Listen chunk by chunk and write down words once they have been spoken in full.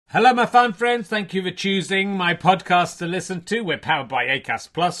Hello, my fun friends. Thank you for choosing my podcast to listen to. We're powered by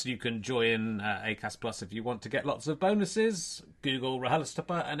Acast Plus. You can join Acast Plus if you want to get lots of bonuses. Google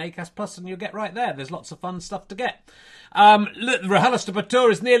RHLSTP and Acast Plus and you'll get right there. There's lots of fun stuff to get. Look, the RHLSTP tour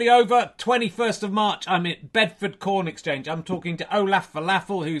is nearly over. 21st of March, I'm at Bedford Corn Exchange. I'm talking to Olaf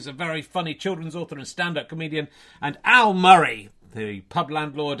Falafel, who's a very funny children's author and stand-up comedian, and Al Murray, the pub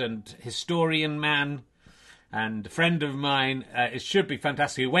landlord and historian man and a friend of mine. It should be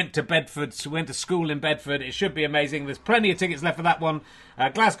fantastic. He went to Bedford, went to school in Bedford. It should be amazing. There's plenty of tickets left for that one.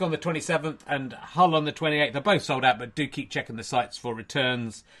 Glasgow on the 27th and Hull on the 28th. They're both sold out, but do keep checking the sites for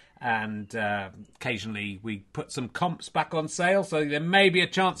returns. And occasionally we put some comps back on sale, so there may be a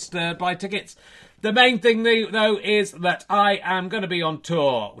chance to buy tickets. The main thing, though, is that I am going to be on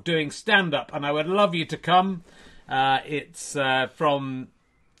tour doing stand-up, and I would love you to come.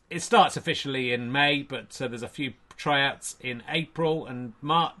 It starts officially in May, but there's a few tryouts in April and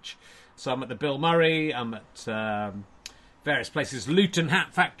March. So I'm at the Bill Murray, I'm at various places, Luton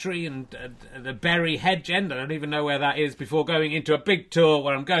Hat Factory and the Bury Hedge End. I don't even know where that is, before going into a big tour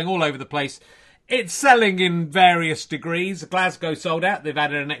where I'm going all over the place. It's selling in various degrees. Glasgow sold out. They've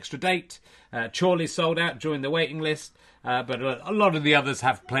added an extra date. Chorley's sold out, joined the waiting list. But a lot of the others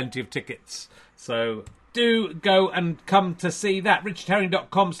have plenty of tickets. So do go and come to see that.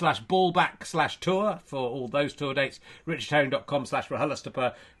 richardherring.com/ballback/tour for all those tour dates.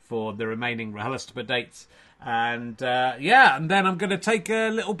 richardherring.com/RHLSTP for the remaining RHLSTP dates. And and then I'm going to take a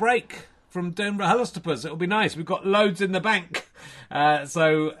little break from doing RHLSTPs. It'll be nice. We've got loads in the bank.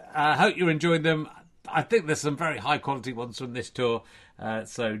 So I hope you're enjoying them. I think there's some very high quality ones from this tour.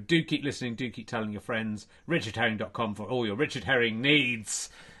 So do keep listening. Do keep telling your friends. richardherring.com for all your Richard Herring needs.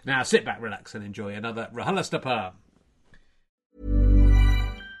 Now sit back, relax, and enjoy another RHLSTP.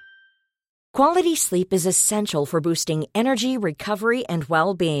 Quality sleep is essential for boosting energy, recovery, and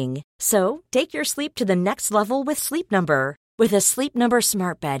well-being. So, take your sleep to the next level with Sleep Number. With a Sleep Number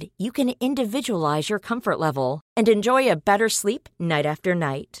smart bed, you can individualize your comfort level and enjoy a better sleep night after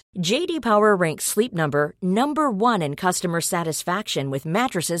night. J.D. Power ranks Sleep Number number 1 in customer satisfaction with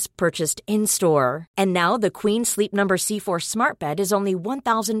mattresses purchased in-store. And now the Queen Sleep Number C4 smart bed is only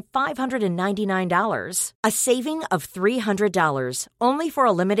 $1,599, a saving of $300, only for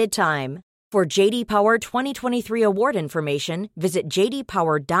a limited time. For J.D. Power 2023 award information, visit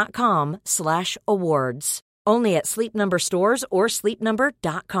jdpower.com/awards. Only at Sleep Number stores or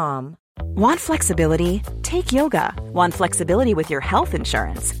sleepnumber.com. Want flexibility? Take yoga. Want flexibility with your health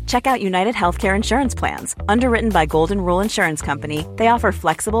insurance? Check out United Healthcare Insurance Plans. Underwritten by Golden Rule Insurance Company, they offer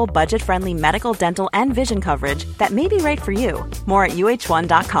flexible, budget-friendly medical, dental, and vision coverage that may be right for you. More at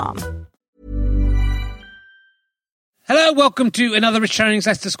uh1.com. Hello, welcome to another Richard Herring's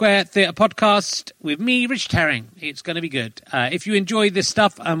Leicester Square Theatre podcast with me, Richard Herring. It's going to be good. If you enjoy this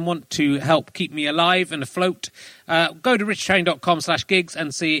stuff and want to help keep me alive and afloat, go to richardherring.com/gigs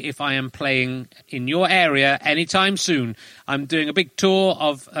and see if I am playing in your area anytime soon. I'm doing a big tour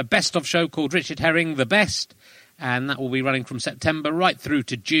of a best-of show called Richard Herring The Best, and that will be running from September right through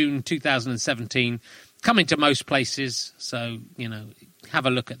to June 2017, coming to most places, so, have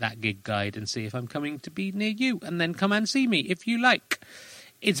a look at that gig guide and see if I'm coming to be near you, and then come and see me if you like.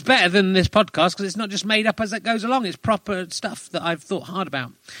 It's better than this podcast because it's not just made up as it goes along. It's proper stuff that I've thought hard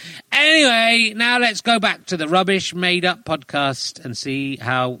about. Anyway, now let's go back to the rubbish made-up podcast and see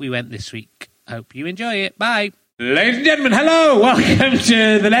how we went this week. Hope you enjoy it. Bye. Ladies and gentlemen, hello. Welcome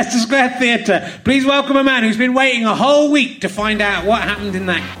to the Leicester Square Theatre. Please welcome a man who's been waiting a whole week to find out what happened in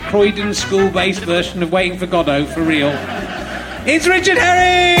that Croydon school-based version of Waiting for Godot for real. It's Richard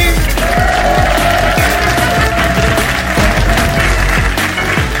Herring!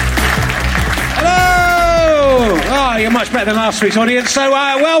 Hello! Oh, you're much better than last week's audience. So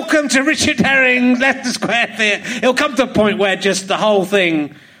welcome to Richard Herring's Leicester Square Theatre. It'll come to a point where just the whole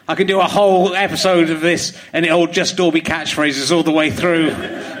thing, I can do a whole episode of this and it'll just all be catchphrases all the way through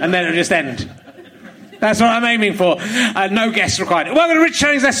and then it'll just end. That's what I'm aiming for. No guests required. Welcome to Richard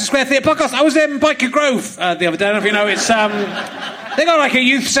Herring's Leicester Square Theatre podcast. I was in Biker Grove the other day. I don't know if you know, it's they got like a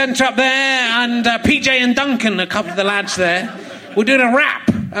youth centre up there, and PJ and Duncan, a couple of the lads there, were doing a rap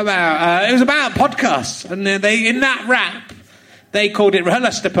about. It was about podcasts, and in that rap they called it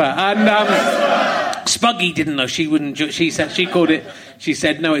RHLSTP, and Spuggy didn't know. She wouldn't. She said she called it. She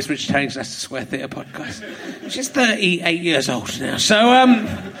said no, it's Richard Herring's Leicester Square Theatre podcast. She's 38 years old now, so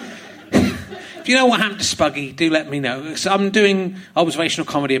if you know what happened to Spuggy, do let me know. So I'm doing observational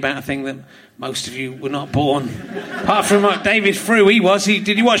comedy about a thing that most of you were not born. Apart from David Frew, he was. Did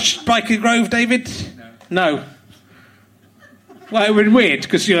you watch Biker Grove, David? No. Well, it would have been weird,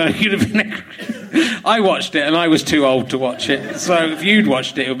 because, you'd have been... I watched it, and I was too old to watch it. So if you'd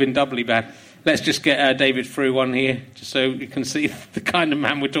watched it, it would have been doubly bad. Let's just get David through one here, just so you can see the kind of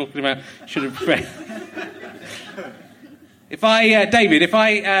man we're talking about. Should have... David, if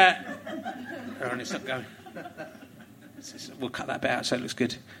I... Hold on, it's not going. We'll cut that bit out so it looks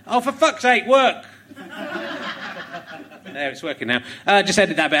good. Oh, for fuck's sake, work! There, it's working now. Just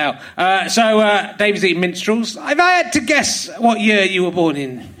edit that bit out. David's eating minstrels. If I had to guess what year you were born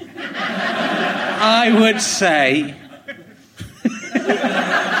in, I would say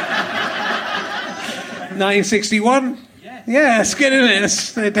 1961. Yeah, that's good, isn't it?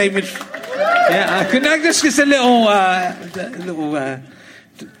 That's David. Yeah, just a little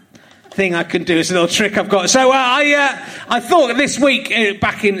thing I can do. It's a little trick I've got. So I thought this week, it's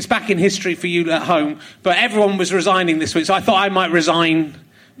back in history for you at home, but everyone was resigning this week, so I thought I might resign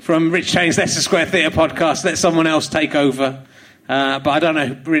from Rich Herring's Leicester Square Theatre podcast, let someone else take over. But I don't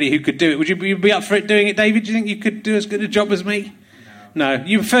know really who could do it. Would you be up for it doing it, David? Do you think you could do as good a job as me? No.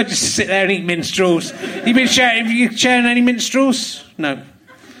 You prefer just to sit there and eat minstrels? Have you sharing any minstrels? No.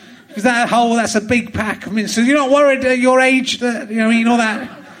 Is that that's a big pack of minstrels. You're not worried at your age that, eating all that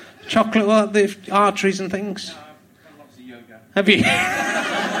chocolate, the arteries and things? Have you?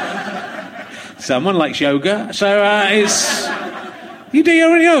 Someone likes yoga. So it's... You do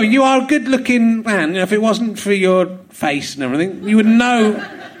your own. You are a good-looking man. If it wasn't for your face and everything, you would know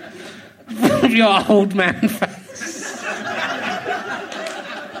your old man face.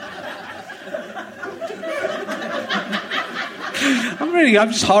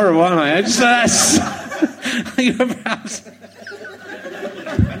 I'm just horrible, aren't I?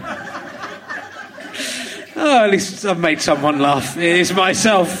 Oh, at least I've made someone laugh. It's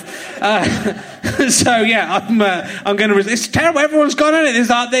myself. I'm going to... It's terrible. Everyone's gone on it.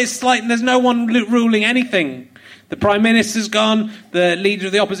 There's no one ruling anything. The Prime Minister's gone. The Leader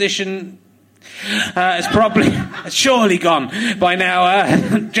of the Opposition has surely gone by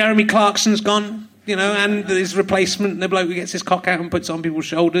now. Jeremy Clarkson's gone. And his replacement, the bloke who gets his cock out and puts it on people's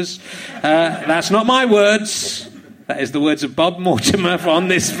shoulders. That's not my words. That is the words of Bob Mortimer on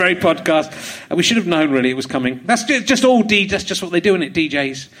this very podcast. We should have known, really, it was coming. That's just all that's just what they do, isn't it,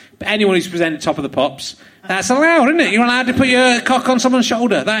 DJs? But anyone who's presented Top of the Pops, that's allowed, isn't it? You're allowed to put your cock on someone's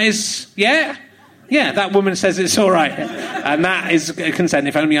shoulder. That is... Yeah? Yeah, that woman says it's all right. And that is consent,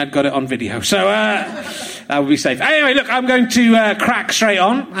 if only I'd got it on video. So, that would be safe. Anyway, look, I'm going to crack straight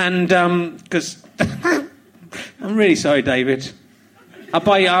on, and, because... I'm really sorry, David. I'll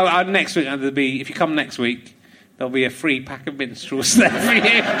buy you... next week, there'll be... If you come next week, there'll be a free pack of minstrels there for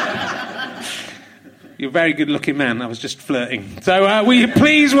you. You're a very good-looking man. I was just flirting. So, will you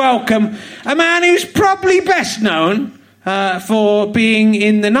please welcome a man who's probably best known for being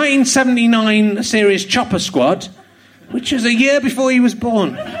in the 1979 series Chopper Squad, which was a year before he was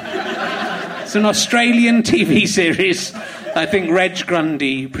born. It's an Australian TV series I think Reg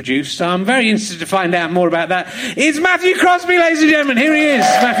Grundy produced. So I'm very interested to find out more about that. It's Matthew Crosby, ladies and gentlemen. Here he is,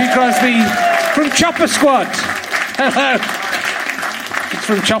 Matthew Crosby from Chopper Squad. Hello. It's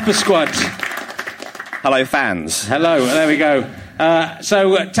from Chopper Squad. Hello, fans. Hello, there we go.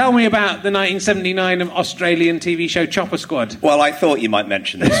 So tell me about the 1979 Australian TV show Chopper Squad. Well, I thought you might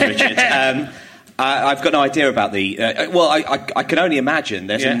mention this, Richard. I've got no idea about the... I can only imagine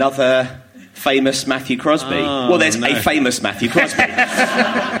there's another famous Matthew Crosby. Oh, there's a famous Matthew Crosby.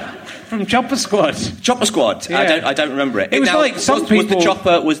 From Chopper Squad. Chopper Squad. Yeah. I don't remember it. It was like some people...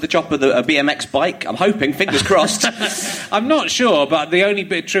 Was the chopper a BMX bike? I'm hoping, fingers crossed. I'm not sure, but the only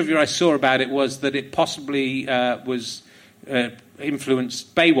bit of trivia I saw about it was that it possibly was...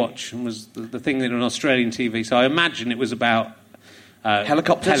 influenced Baywatch and was the thing in an Australian TV. So I imagine it was about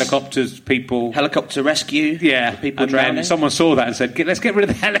helicopters, people, helicopter rescue, people and drowning. Then someone saw that and said, "Let's get rid of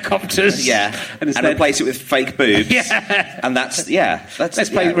the helicopters, and replace it with fake boobs." And let's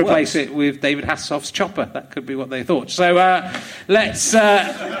replace it with David Hasselhoff's chopper. That could be what they thought. So let's.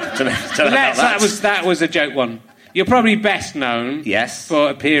 That was a joke one. You're probably best known for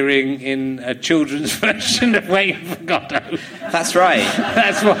appearing in a children's version of Waiting for Godot. That's right.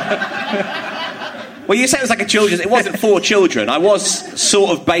 That's what... Well, you said it was like a children's... It wasn't for children. I was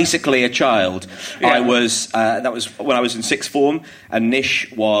sort of basically a child. Yeah. I was... that was when I was in sixth form, and Nish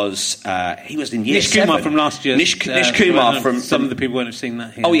was... he was in year 7. Nish Kumar from last year. Nish Kumar from... Some of the people won't have seen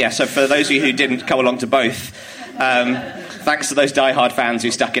that here. Oh, yeah, so for those of you who didn't come along to both... thanks to those die-hard fans who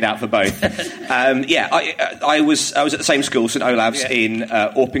stuck it out for both. I was at the same school, St Olave's, in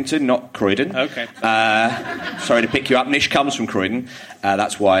Orpington, not Croydon. Okay. Sorry to pick you up. Nish comes from Croydon.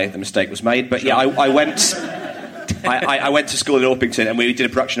 That's why the mistake was made. But I went I went to school in Orpington, and we did a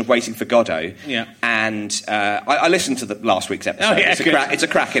production of Waiting for Godot. Yeah. And I listened to the last week's episode. Oh, yeah, it's a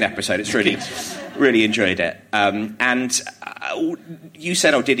cracking episode. It's really enjoyed it. And you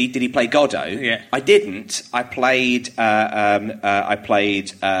said, "Oh, did he play Godot?" Yeah. I didn't. I played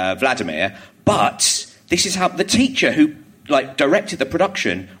Vladimir, but this is how the teacher who directed the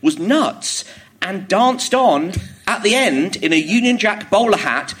production was nuts and danced on at the end in a Union Jack bowler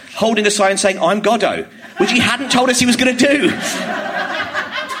hat, holding a sign saying, "I'm Godot," which he hadn't told us he was going to do.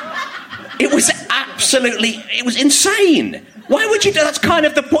 It was insane. Why would you do? That's kind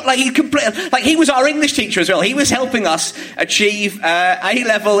of the point. He was our English teacher as well. He was helping us achieve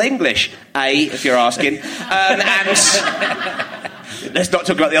A-level English, if you're asking. And let's not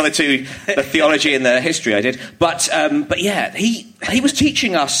talk about the other two, the theology and the history I did. But yeah, he was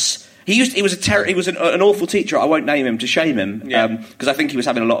teaching us. He was an awful teacher. I won't name him to shame him, because I think he was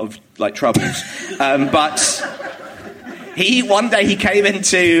having a lot of troubles. But one day he came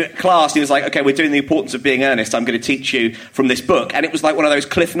into class. And he was like, "Okay, we're doing the importance of being earnest. I'm going to teach you from this book." And it was like one of those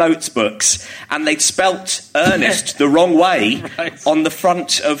Cliff Notes books, and they'd spelt earnest the wrong way on the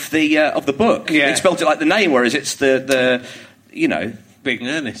front of the book. Yeah. They'd spelt it like the name, whereas it's the being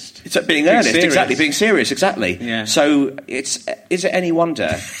earnest. It's being earnest, serious. exactly. Being serious, exactly. Yeah. So is it any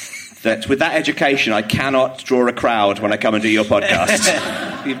wonder that with that education I cannot draw a crowd when I come and do your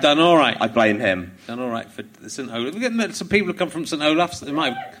podcast? You've done all right. I blame him. Done all right for St Olaf. We're getting some people who come from St Olaf's. They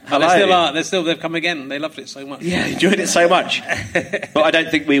might. Hello. They still are. They've come again. They loved it so much. Yeah, enjoyed it so much. But I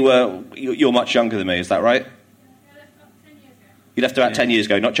don't think you're much younger than me. Is that right? You left about 10 years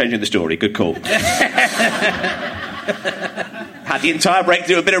ago. Not changing the story. Good call. Had the entire break,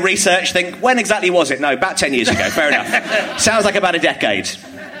 do a bit of research, think, when exactly was it? No, about 10 years ago. Fair enough. Sounds like about a decade.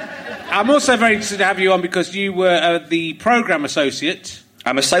 I'm also very interested to have you on because you were the programme associate.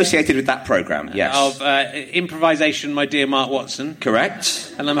 I'm associated with that programme, yes. Of Improvisation, My Dear Mark Watson.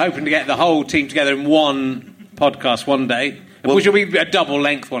 Correct. And I'm hoping to get the whole team together in one podcast one day, which will be a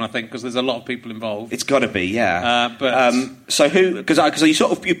double-length one, I think, because there's a lot of people involved. It's got to be, yeah. But so who? Because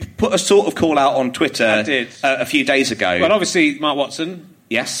you put a sort of call out on Twitter. I did. A few days ago. Well, obviously, Mark Watson.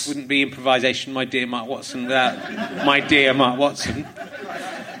 Yes. Wouldn't be Improvisation, My Dear Mark Watson without My Dear Mark Watson.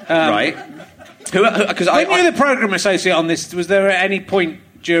 Right. Because when you were the programme associate on this, was there at any point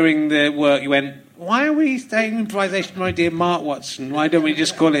during the work you went, why are we saying Improvisation, My Dear Mark Watson? Why don't we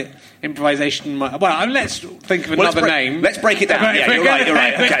just call it Improvisation, Well, let's think of another name. Let's break it down. Yeah, you're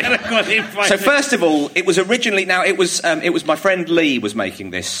right. Okay. So first of all, it was originally... Now, it was my friend Lee was making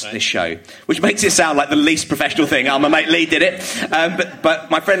this show, which makes it sound like the least professional thing. My mate Lee did it. But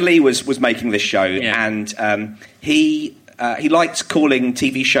my friend Lee was making this show, and he liked calling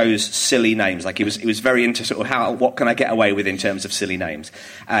TV shows silly names. Like he was very into sort of what can I get away with in terms of silly names.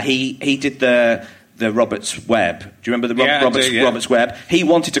 He did the Robert's Web. Do you remember the Robert's Web? He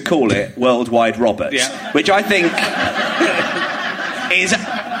wanted to call it Worldwide Roberts, which I think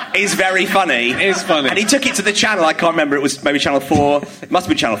is very funny. It is funny. And he took it to the channel. I can't remember. It was maybe Channel 4. It must have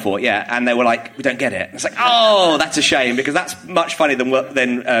been Channel 4. Yeah. And they were like, "We don't get it." It's like, oh, that's a shame because that's much funnier than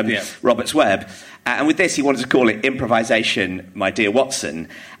Robert's Web. And with this, he wanted to call it Improvisation, My Dear Watson.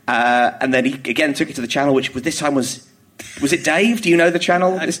 And then he again took it to the channel, which this time was it Dave? Do you know the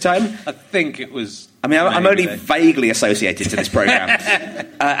channel this time? I think it was. I mean, I'm only vaguely associated to this programme.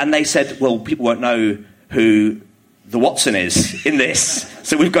 And they said, well, people won't know who the Watson is in this,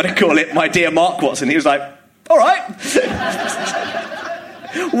 so we've got to call it My Dear Mark Watson. He was like, all right.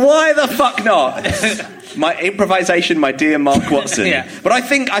 Why the fuck not? My Improvisation, My Dear Mark Watson. Yeah. But I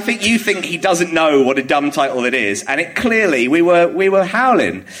think you think he doesn't know what a dumb title it is, and it clearly we were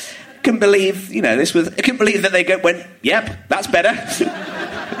howling. Couldn't believe this was. I couldn't believe that they went. Yep, that's better.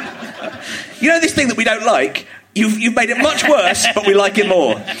 This thing that we don't like. You've made it much worse, but we like it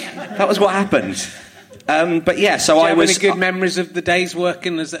more. That was what happened. But yeah, so Do you I have was. any good memories of the days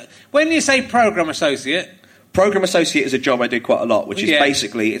working as when you say programme associate? Programme associate is a job I do quite a lot, which is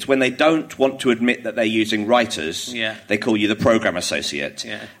basically, it's when they don't want to admit that they're using writers, they call you the programme associate.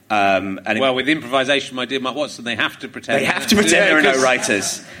 Yeah. With Improvisation, My Dear Mark Watson, they have to pretend. They have to pretend there are no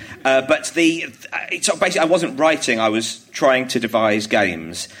writers. But basically, I wasn't writing, I was trying to devise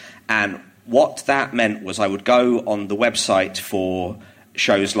games. And what that meant was I would go on the website for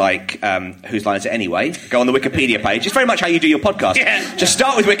shows like Whose Line Is It Anyway? Go on the Wikipedia page. It's very much how you do your podcast. Yeah. Just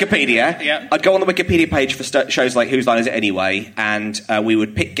start with Wikipedia. Yeah. I'd go on the Wikipedia page for shows like Whose Line Is It Anyway? And we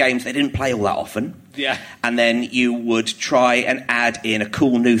would pick games they didn't play all that often. Yeah. And then you would try and add in a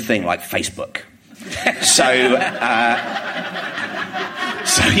cool new thing like Facebook. So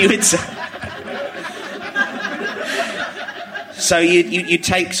you would... So you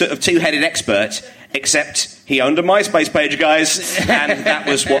take sort of two-headed expert except he owned a MySpace page, guys, and that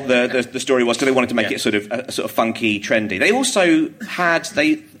was what the story was. So they wanted to make it sort of funky, trendy. They also had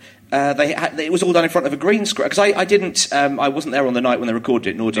it was all done in front of a green screen because I didn't. I wasn't there on the night when they recorded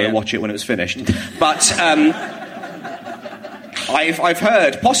it, nor did I watch it when it was finished. But I've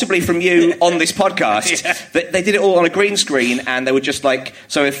heard, possibly from you on this podcast, that they did it all on a green screen, and they were just like,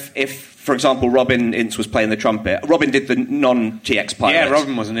 so if for example, Robin Ince was playing the trumpet. Robin did the non-TX pilot. Yeah,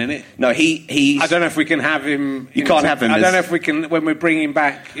 Robin wasn't in it. No, he's... I don't know if we can have him... You can't have him. I don't know if we can, when we're bringing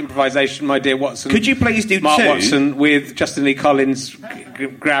back improvisation, My Dear Watson... Could you please do Mark two? Watson with Justin Lee Collins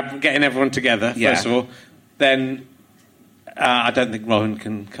getting everyone together, first of all. Then... I don't think Robin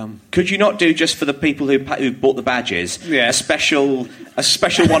can come. Could you not do, just for the people who bought the badges, a special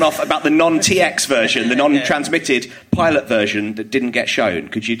one-off about the non-TX version, the non-transmitted pilot version that didn't get shown?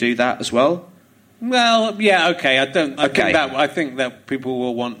 Could you do that as well? Well, yeah, okay. I think that people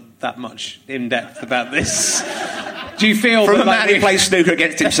will want that much in depth about this. Do you feel from a man who plays snooker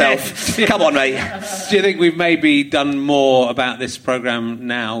against himself? Come on, mate. Do you think we've maybe done more about this programme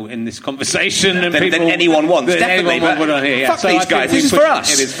now in this conversation than anyone wants? Definitely. Fuck these guys. This is for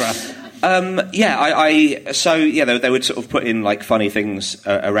us. It is for us. They would sort of put in like funny things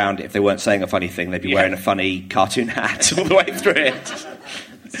around it. If they weren't saying a funny thing, they'd be wearing a funny cartoon hat all the way through it.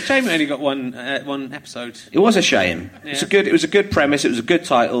 It's a shame it only got one episode. It was a shame. Yeah. It was a good premise. It was a good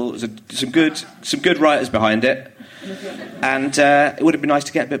title. It was some good writers behind it. And it would have been nice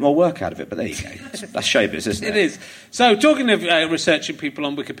to get a bit more work out of it, but there you go. That's showbiz, isn't it? It is. So, talking of researching people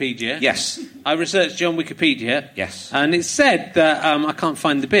on Wikipedia... Yes. I researched you on Wikipedia. Yes. And it said that... I can't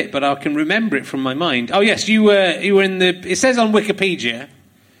find the bit, but I can remember it from my mind. Oh, yes, you were in the... It says on Wikipedia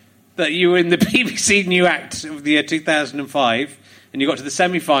that you were in the BBC New Act of the year 2005, and you got to the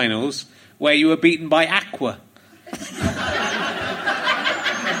semi-finals, where you were beaten by Aqua.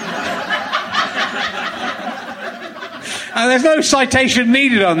 And there's no citation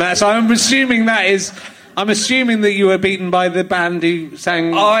needed on that, so I'm assuming that you were beaten by the band who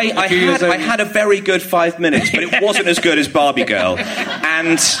sang... I had a very good 5 minutes, but it wasn't as good as Barbie Girl.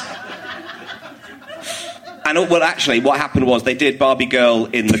 And well, actually, what happened was they did Barbie Girl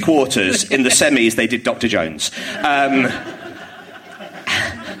in the quarters. In the semis, they did Dr. Jones.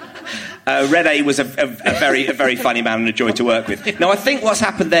 Rene was a very funny man and a joy to work with. Now, I think what's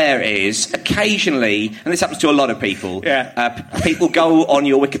happened there is occasionally, and this happens to a lot of people, people go on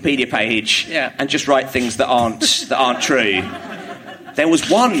your Wikipedia page and just write things that aren't true. There was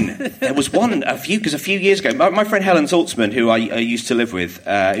one a few years ago. My friend Helen Zaltzman, who I used to live with,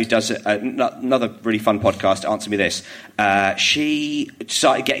 who does another really fun podcast, Answer Me This. She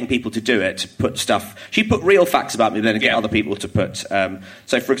started getting people to do it, to put stuff. She put real facts about me, then get other people to put.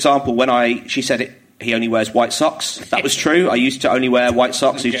 So, for example, she said he only wears white socks. That was true. I used to only wear white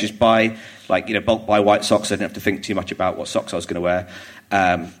socks. I used to just buy, bulk buy white socks. I didn't have to think too much about what socks I was going to wear.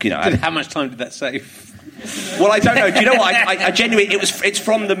 How much time did that save? Well, I don't know. Do you know what? I genuinely, it's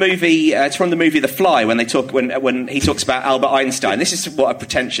from the movie. It's from the movie The Fly when he talks about Albert Einstein. This is what a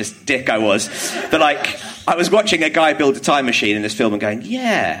pretentious dick I was. That I was watching a guy build a time machine in this film and going,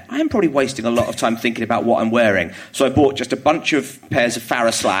 yeah, I am probably wasting a lot of time thinking about what I'm wearing. So I bought just a bunch of pairs of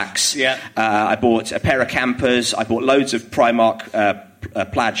Farrah slacks. Yeah. I bought a pair of campers. I bought loads of Primark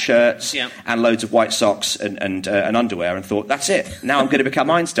plaid shirts and loads of white socks and underwear, and thought, that's it. Now I'm going to become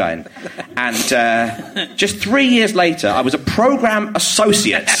Einstein. And just 3 years later, I was a programme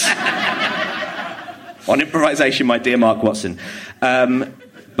associate on improvisation, My Dear Mark Watson.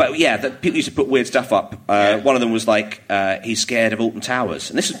 But yeah, people used to put weird stuff up. One of them was like, he's scared of Alton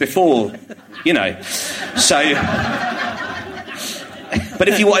Towers. And this was before, so... But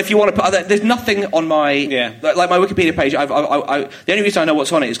if you want to put... There's nothing on my... Yeah. Like my Wikipedia page, the only reason I know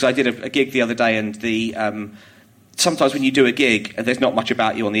what's on it is because I did a gig the other day, and sometimes when you do a gig and there's not much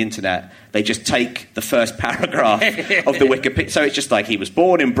about you on the internet, they just take the first paragraph of the Wikipedia. So it's just like, he was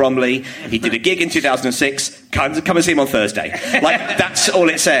born in Bromley, he did a gig in 2006, come and see him on Thursday. That's all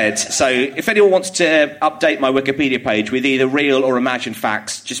it said. So if anyone wants to update my Wikipedia page with either real or imagined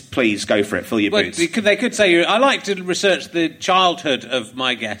facts, just please go for it, fill your boots. They could say, I like to research the childhood of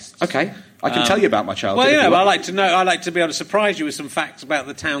my guests. Okay. I can tell you about my childhood. Well, yeah, I like to know. I like to be able to surprise you with some facts about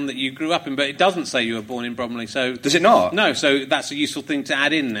the town that you grew up in, but it doesn't say you were born in Bromley. So does it not? No. So that's a useful thing to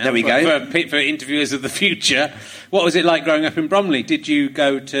add in now. There we go. For interviewers of the future, what was it like growing up in Bromley? Did you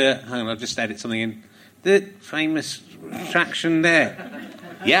go to? Hang on, I'll just edit something in. The famous attraction there.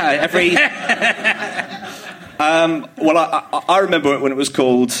 Yeah, every. Well, I remember it when it was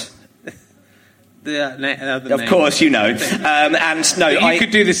called. Of course, you know. And no, you could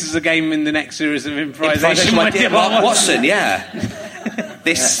do this as a game in the next series of improvisation. Mark Watson, yeah.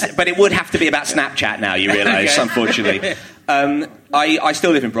 But it would have to be about Snapchat now, you realise, unfortunately. I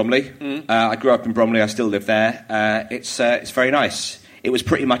still live in Bromley. I grew up in Bromley. I still live there. It's very nice. It was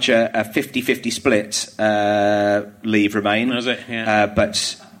pretty much a 50-50 split, Leave, Remain. Was it? Yeah.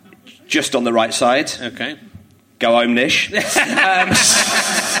 But just on the right side. Okay. Go home, Nish. But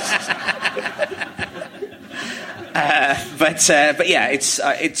yeah,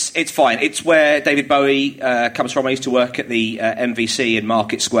 it's fine. It's where David Bowie comes from. I used to work at the MVC in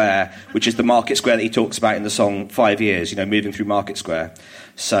Market Square, which is the Market Square that he talks about in the song 5 Years. Moving through Market Square.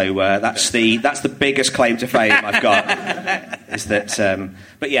 So that's the biggest claim to fame I've got. Is that?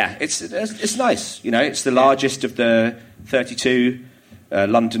 But yeah, it's nice. It's the largest of the 32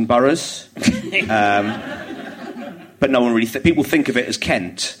 London boroughs. But no one really. People think of it as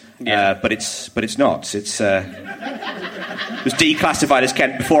Kent. Yeah. But it's not. It was declassified as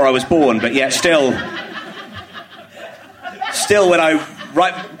Kent before I was born, but yet still when I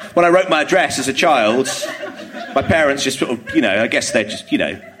wrote my address as a child, my parents just sort of, I guess they just,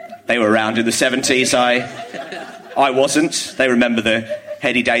 they were around in the 70s. I wasn't. They remember the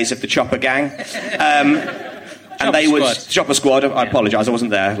heady days of the Chopper Gang. And they was Chopper Squad. I apologise, I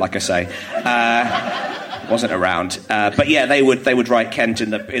wasn't there, like I say. Wasn't around, but yeah, they would write Kent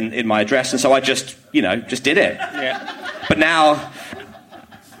in my address, and so I just did it. Yeah. But now,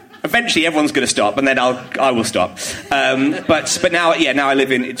 eventually, everyone's going to stop, and then I will stop. But now I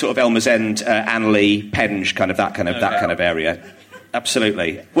live in sort of Elmer's End, Annerley, Penge, that kind of area.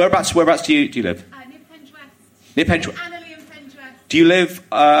 Absolutely. Whereabouts do you live? Near Penge West. Near Penge West. Annerley and Penge West. Do you live?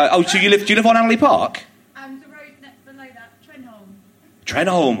 Do you live on Annerley Park? The road below that, Trenholm.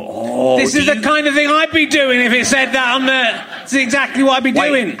 Trenholm. Oh, this is the kind of thing I'd be doing if it said that on the... This is exactly what I'd be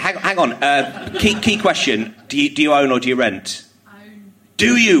doing. Hang on. Key question. Do you own or do you rent? Own.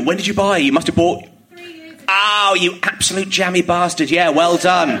 Do you? When did you buy? You must have bought... 3 years ago. Oh, you absolute jammy bastard. Yeah, well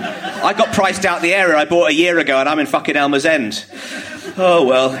done. I got priced out the area I bought a year ago and I'm in fucking Elmer's End. Oh,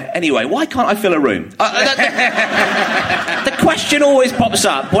 well, anyway, why can't I fill a room? The question always pops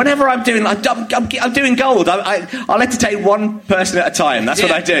up whenever I'm doing... I'm doing gold. I'll entertain one person at a time. That's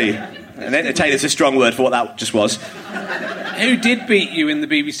what I do. And entertain is a strong word for what that just was. Who did beat you in the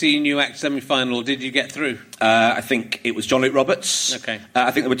BBC New Act semi-final? Did you get through? I think it was John Luke Roberts. Okay.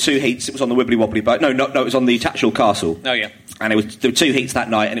 I think there were 2 heats. It was on the Wibbly Wobbly boat. No, it was on the Tatchell Castle. Oh, yeah. And there were 2 heats that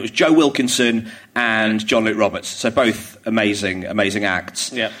night, and it was Joe Wilkinson and John Luke Roberts. So both amazing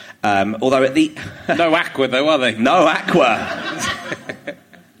acts. Yeah. Although at the... No Aqua, though, are they? No Aqua.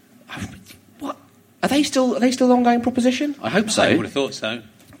 What? Are they still an ongoing proposition? I hope so. I would have thought so.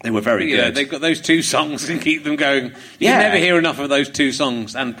 They were very good. They've got those 2 songs and keep them going. You never hear enough of those 2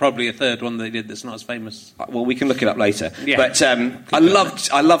 songs, and probably a third one they did that's not as famous. Well, we can look it up later. Yeah. But I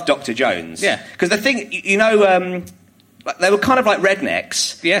loved Dr. Jones. Yeah. Because the thing, they were kind of like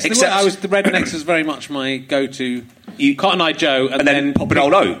Rednecks. Yes, the Rednecks was very much my go-to. Cotton Eye Joe, and then Poppin'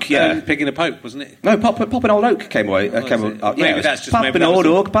 Old Oak. Yeah, Picking a Pope, wasn't it? No, Poppin' Old Oak came away. Maybe that's just Poppin' Old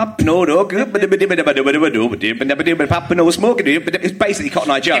Oak, Poppin' Old Oak, Poppin' Old Smoking. It's basically Cotton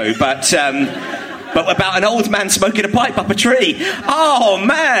Eye Joe, but about an old man smoking a pipe up a tree. Oh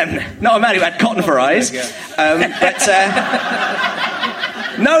man, not a man who had cotton for eyes.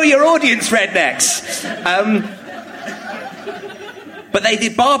 Know your audience, Rednecks. But they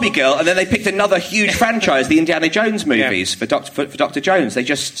did Barbie Girl, and then they picked another huge franchise, the Indiana Jones movies, for Dr. Jones. They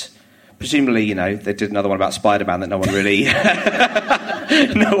just, presumably, they did another one about Spider-Man that no one really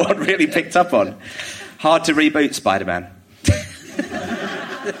picked up on. Hard to reboot Spider-Man.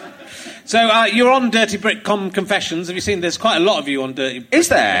 So you're on Dirty Brick Confessions. Have you seen? There's quite a lot of you on Dirty Brick. Is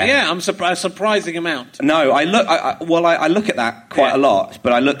there? Yeah, I'm a surprising amount. No, I look at that quite a lot,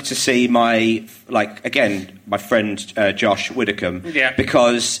 but I look to see my friend Josh Widdicombe,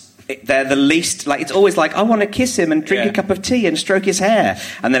 because they're the least, it's always I want to kiss him and drink a cup of tea and stroke his hair,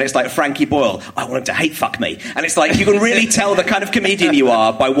 and then it's like Frankie Boyle, I want him to hate fuck me, and it's you can really tell the kind of comedian you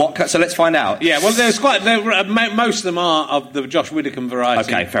are by what. So let's find out. Yeah, well, most of them are of the Josh Widdicombe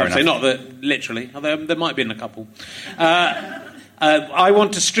variety. Okay, fair enough. Not that literally, although there might be in a couple. I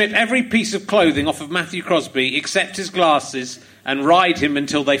want to strip every piece of clothing off of Matthew Crosby except his glasses and ride him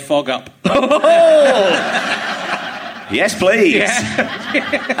until they fog up. Yes, please.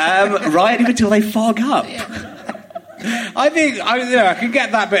 Yeah. Ride him until they fog up. I think I can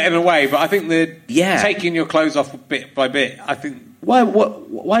get that bit in a way, but I think taking your clothes off bit by bit. I think why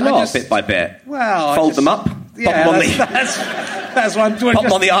not bit by bit? Well, fold them up. Yeah, pop them that's what I'm doing. Pop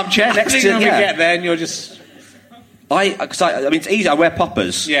them on the armchair next to. We get there, and you're just. I mean, it's easy. I wear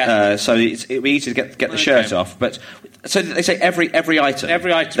poppers, so it'd be easy to get the shirt off. But so they say every item.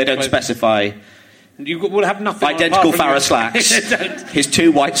 Every item. They don't specify. You will have nothing Identical on apart from Farrah slacks. His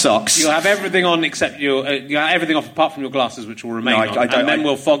 2 white socks. You'll have everything on except you have everything off apart from your glasses, which will remain on. And then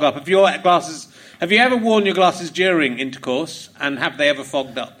we'll fog up. Have you ever worn your glasses during intercourse, and have they ever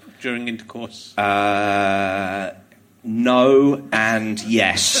fogged up during intercourse? No and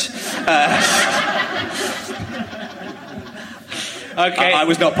yes. Okay. I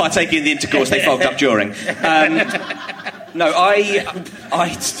was not partaking in the intercourse. They fogged up during. No,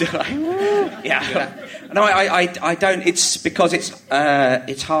 yeah. No, I don't. It's because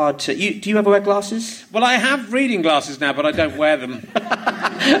it's hard to. Do you ever wear glasses? Well, I have reading glasses now, but I don't wear them.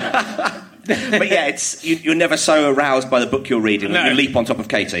 But yeah, you're never so aroused by the book you're reading that you leap on top of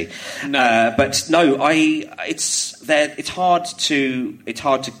Katie. No, but no, it's hard to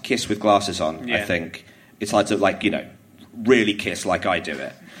kiss with glasses on. Yeah. I think it's hard to really kiss like I do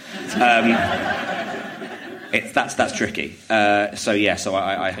it. That's tricky. So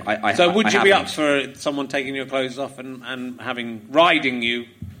I. So would you be up haven't. for someone taking your clothes off and riding you?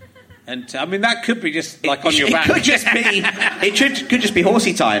 And I mean, that could be just like on your back. It could just be. It could just be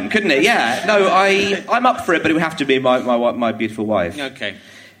horsey time, couldn't it? Yeah. No, I'm up for it, but it would have to be my beautiful wife. Okay.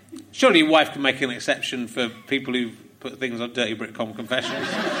 Surely your wife can make an exception for people who put things on Dirty Britcom Confessions.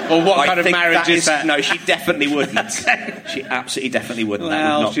 Or what kind of marriage is that? No, she definitely wouldn't. She absolutely definitely wouldn't.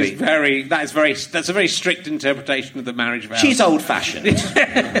 Well, that would not that's a very strict interpretation of the marriage vow. She's old-fashioned.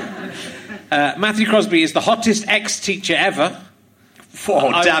 Matthew Crosby is the hottest ex-teacher ever.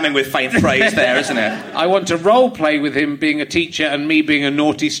 Damning with faint praise there, isn't it? I want to role-play with him being a teacher and me being a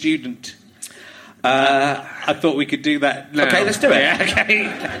naughty student. I thought we could do that now. Okay, let's do it. Yeah, okay.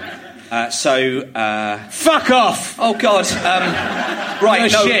 Fuck off! Oh God! Right,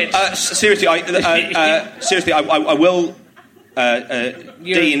 no. Shit. Seriously, I will.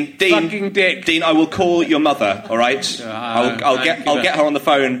 Fucking dick. Dean, I will call your mother. All right. I'll get her on the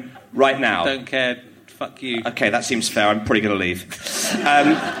phone right now. Don't care. Fuck you. Okay, that seems fair. I'm probably going to leave.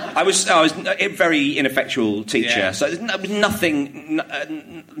 I was a very ineffectual teacher, yeah. So there was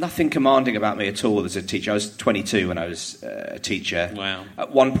nothing commanding about me at all as a teacher. I was 22 when I was a teacher. Wow.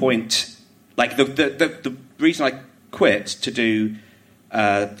 At one point, like the reason I quit to do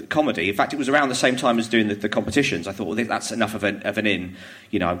comedy. In fact, it was around the same time as doing the competitions. I thought, well, that's enough of an in.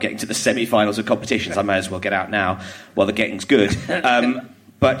 You know, I'm getting to the semi-finals of competitions. I may as well get out now while the getting's good.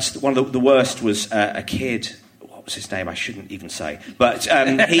 But one of the worst was a kid. What was his name? I shouldn't even say. But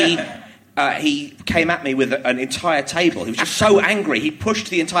he came at me with an entire table. He was just so angry. He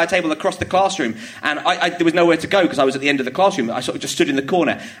pushed the entire table across the classroom, and there was nowhere to go because I was at the end of the classroom. I sort of just stood in the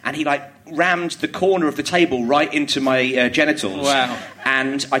corner, and he rammed the corner of the table right into my genitals. Wow!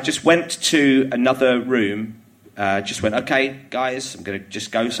 And I just went to another room. Just went, okay, guys, I'm going to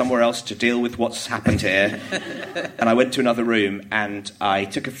just go somewhere else to deal with what's happened here. And I went to another room and I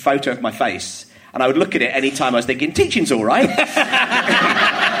took a photo of my face, and I would look at it any time I was thinking, teaching's all right.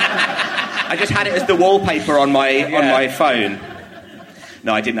 I just had it as the wallpaper on my phone.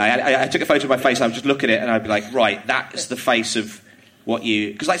 No, I didn't. I took a photo of my face and I would just look at it and I'd be like, right, that's the face of what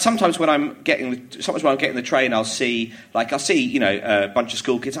you... Because sometimes when I'm getting the train, I'll see a bunch of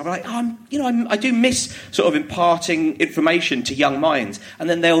school kids. I'll be like, I do miss sort of imparting information to young minds, and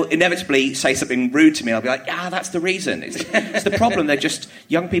then they'll inevitably say something rude to me. I'll be like, that's the reason. It's the problem.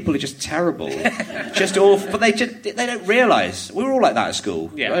 Young people are just terrible, just awful. But they don't realise we're all like that at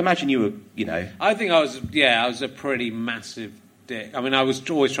school. Yeah. I imagine you were. I think I was a pretty massive. I mean, I was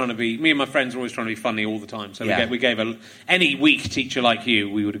always trying to be... Me and my friends were always trying to be funny all the time. So we gave any weak teacher like you,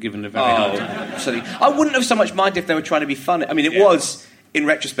 we would have given a very hard time. Absolutely. I wouldn't have so much minded if they were trying to be funny. I mean, it was, in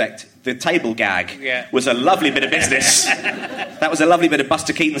retrospect, the table gag was a lovely bit of business. That was a lovely bit of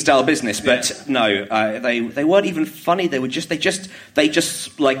Buster Keaton-style business. But no, they weren't even funny. They just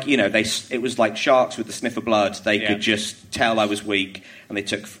like, it was like sharks with the sniff of blood. They could just tell I was weak, and they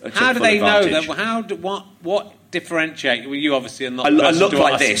took How do they advantage. know that? What differentiate? Well, you obviously are not. I look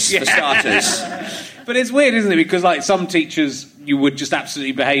like this for starters. But it's weird, isn't it? Because some teachers you would just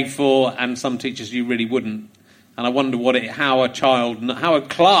absolutely behave for, and some teachers you really wouldn't. And I wonder how a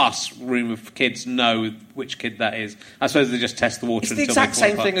classroom of kids know which kid that is. I suppose they just test the water. It's the exact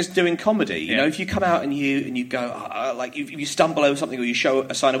same thing as doing comedy. You know, if you come out and you go you stumble over something or you show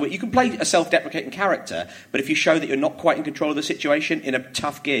a sign of it, you can play a self-deprecating character. But if you show that you're not quite in control of the situation in a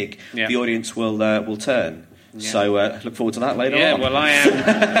tough gig, the audience will turn. Yeah. So look forward to that later on. Yeah, well, I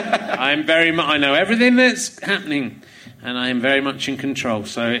am. I know everything that's happening, and I am very much in control.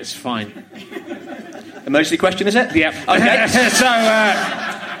 So it's fine. Emergency question, is it? Yep. Okay. So,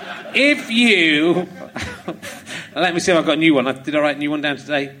 if you... Let me see if I've got a new one. Did I write a new one down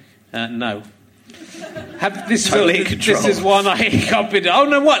today? No. Totally in control. This is one I copied. Oh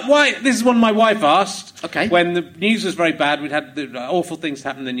no! Why? This is one my wife asked. Okay. When the news was very bad, we'd had the awful things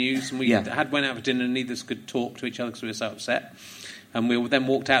happen in the news, and we Yeah. went out for dinner, and neither of us could talk to each other because we were so upset. And we then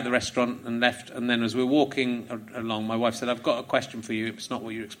walked out of the restaurant and left. And then, as we were walking along, my wife said, "I've got a question for you. It's not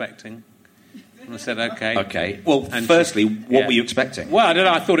what you're expecting." And I said, "Okay." Okay. Well, And firstly, what yeah. were you expecting? Well, I don't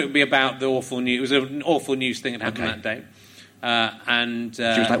know. I thought it would be about the awful news. It was an awful news thing that happened Okay. that day. And She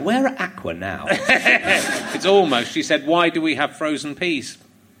was like, "Where are Aqua now?" it's almost. She said, "Why do we have frozen peas?"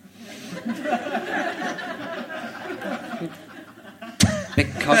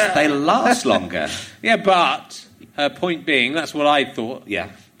 Because they last longer. Yeah, but her point being, that's what I thought. Yeah.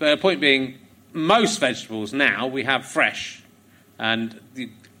 But her point being, most vegetables now we have fresh, and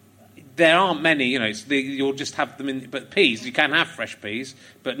there aren't many. You'll just have them in. But peas, you can have fresh peas,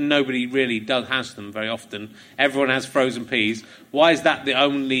 but nobody really has them very often. Everyone has frozen peas. Why is that the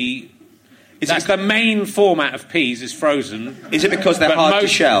only? That's the main format of peas is frozen. Is it because they're But hard to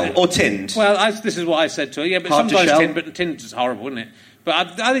shell or tinned? Well, this is what I said to her. Yeah, but Hard to sometimes shell? tinned, but tinned is horrible, isn't it?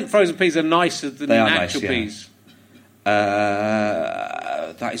 But I think frozen peas are nicer than They are actual nice, yeah. peas.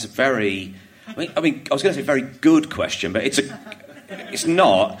 That is a very. I mean, I was going to say very good question, but it's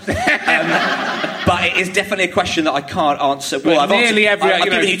not. But it is definitely a question that I can't answer. Well, I've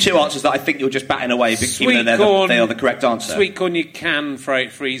given you two answers that I think you're just batting away, even though they are the correct answer. Sweet corn you can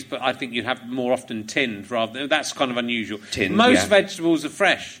freeze, but I think you'd have more often tinned rather. That's kind of unusual. Tinned, Most yeah. vegetables are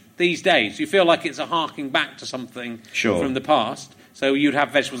fresh these days. You feel like it's a harking back to something from the past. So you'd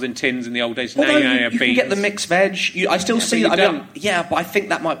have vegetables in tins in the old days. Although now you have you beans. can get the mixed veg. I still see but that. you don't. Yeah, but I think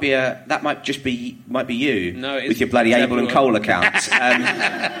that might be you. No, it with your isn't. bloody It's Abel and everywhere. Cole accounts.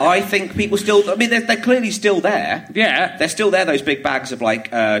 I think people still. I mean, they're clearly still there. Yeah. They're still there. Those big bags of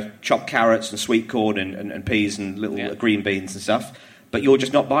like chopped carrots and sweet corn and peas and little green beans and stuff. But you're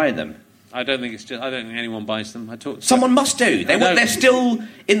just not buying them. I don't think anyone buys them. Someone must do. I know. They're still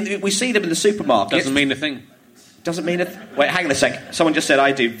in. We see them in the supermarket. Doesn't mean a thing. Doesn't mean Wait, hang on a sec. Someone just said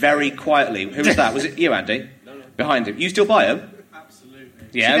I do very quietly. Who was that? Was it you, Andy? No. Behind him. You still buy them?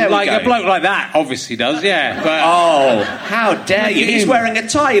 Yeah, there we like go. a bloke like that obviously does. Yeah, but Oh, how dare you! Look at He's him. wearing a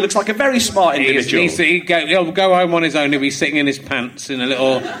tie. He looks like a very smart individual. He'll go home on his own. He'll be sitting in his pants in a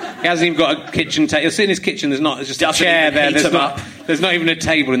little. He hasn't even got a kitchen table. He'll sit in his kitchen. There's just a Doesn't chair even there. heat him up. There's not even a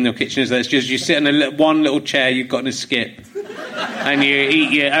table in your kitchen. Is there? It's just you sit in one little chair you've got in a skip, and you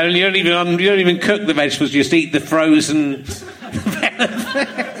eat your. And you don't even cook the vegetables. You just eat the frozen.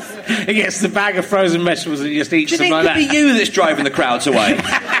 He gets the bag of frozen vegetables and just eats Do you them think like it that. could be you that's driving the crowds away?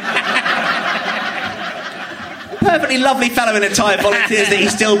 Perfectly lovely fellow in a tie volunteers that he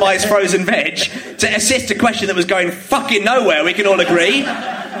still buys frozen veg to assist a question that was going fucking nowhere, we can all agree.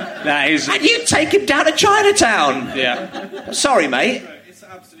 That is. And you take him down to Chinatown. Yeah. Sorry, mate. It's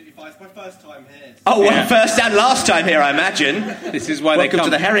absolutely fine. It's my first time here. Oh, well, Yeah. first and last time here, I imagine. This is why Welcome they come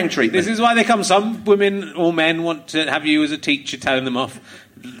to the herring treatment. This is why they come. Some women or men want to have you as a teacher telling them off.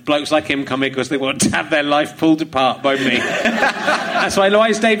 Blokes like him come here because they want to have their life pulled apart by me. That's why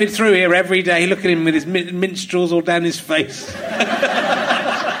Louise David through here every day. Look at him with his minstrels all down his face. You're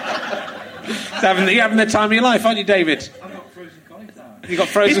having the time of your life, aren't you, David? I've got frozen cauliflower. You got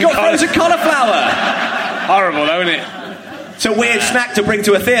frozen. He's got frozen cauliflower. Horrible, though, isn't it? It's a weird snack to bring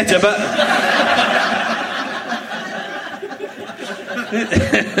to a theatre, but...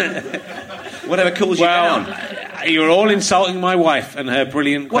 Whatever cools you down. You're all insulting my wife and her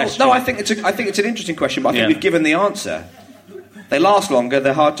brilliant Well, question. no, I think it's an interesting question, but I think Yeah. we've given the answer. They last longer,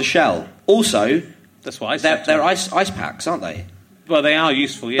 they're hard to shell. Also, That's what I said. they're ice packs, aren't they? Well, they are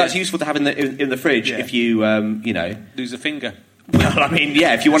useful, yeah. That's useful to have in the fridge Yeah. if you, Lose a finger. Well, I mean,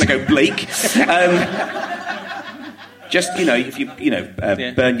 yeah, if you want to go bleak. Just, if you,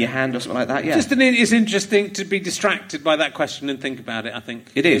 burn your hand or something like that, yeah. It's interesting to be distracted by that question and think about it, I think.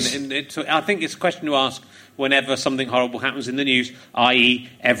 It is. I think it's a question to ask whenever something horrible happens in the news, i.e.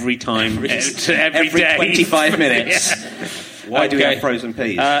 every time. every day. 25 minutes. Yeah. Why do we Okay. have frozen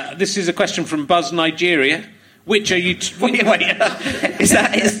peas? This is a question from Buzz Nigeria. Which are you... Wait. Is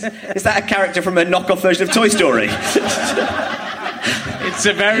that a character from a knockoff version of Toy Story? It's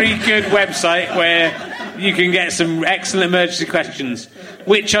a very good website where you can get some excellent emergency questions.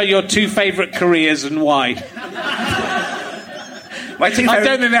 Which are your two favourite careers and why? My two I favourite-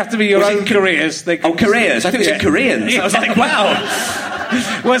 don't think they have to be your Was it own careers. They can careers. I think it was Koreans. I was like, wow.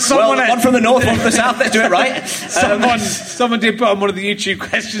 Well, One from the north, one from the south. Let's do it right. Someone did put on one of the YouTube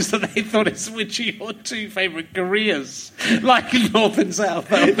questions that they thought it's which are your two favourite careers, like in North and South.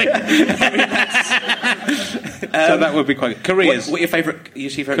 That would be, so that would be quite careers. What are your favourite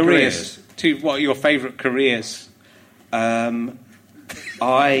careers? What are your favourite careers?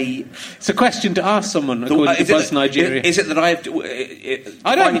 It's a question to ask someone, according to Buzz Nigeria. Is it that I've...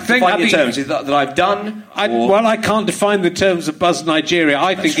 I don't think... Define your terms. Is it that I've done... Well, I can't define the terms of Buzz Nigeria.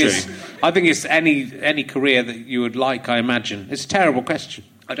 I think it's any career that you would like, I imagine. It's a terrible question.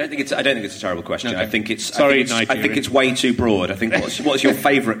 I don't think it's a terrible question. Okay. I think it's Nigeria. I think it's way too broad. I think what's your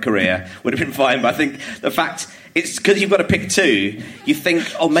favourite career would have been fine, but I think the fact it's because you've got to pick two. You think,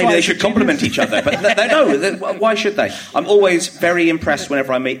 maybe they should complement each other, but no. Why should they? I'm always very impressed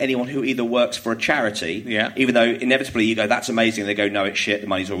whenever I meet anyone who either works for a charity, even though inevitably you go, that's amazing. They go, no, it's shit. The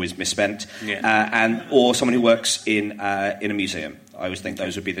money's always misspent, or someone who works in a museum. I always think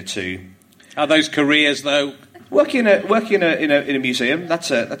those would be the two. Are those careers though? Working in a museum,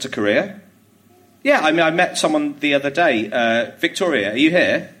 that's a career. Yeah, I mean, I met someone the other day. Victoria, are you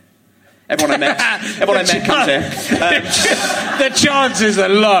here? Everyone I met comes here. The chances are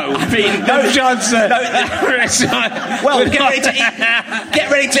low. I mean, the chances are... Well, get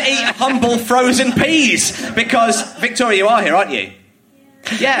ready to eat humble frozen peas, because, Victoria, you are here, aren't you?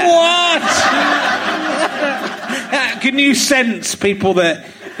 Yeah. What? Can you sense people that...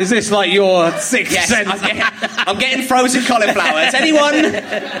 Is this like your sixth sense? I'm getting frozen cauliflower. Has anyone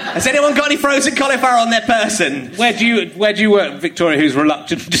got any frozen cauliflower on their person? Where do you work, Victoria, who's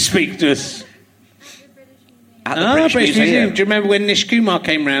reluctant to speak to us? At the British Museum. Do you remember when Nish Kumar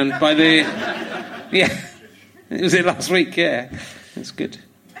came round by the... Yeah. Was it last week? Yeah. That's good.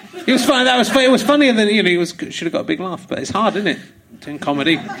 It was funny. It was funnier than, should have got a big laugh, but it's hard, isn't it? In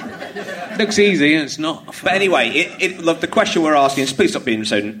comedy. It looks easy and it's not. But anyway, the question we're asking is, please stop being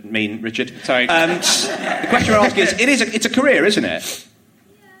so mean, Richard. Sorry. The question we're asking is, it's a career, isn't it?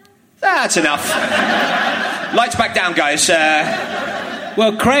 That's enough. Lights back down, guys.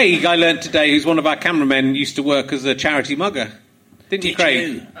 Well, Craig, I learnt today, who's one of our cameramen, used to work as a charity mugger. Didn't you,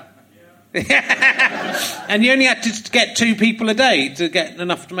 Craig? And you only had to get 2 people a day to get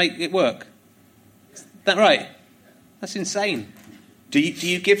enough to make it work. Is that right? That's insane. Do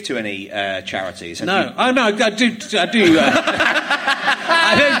you give to any charities? No. Oh, no, I do. I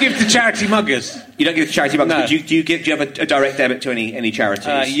don't give to charity muggers. You don't give to charity muggers? No. But do you have a direct debit to any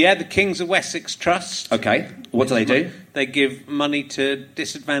charities? Yeah, the Kings of Wessex Trust. Okay. What do they do? They give money to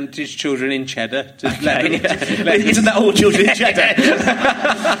disadvantaged children in Cheddar. Isn't that all children in Cheddar?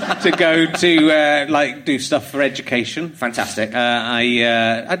 To go to do stuff for education. Fantastic.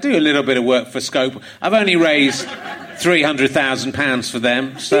 I do a little bit of work for Scope. I've only raised £300,000 for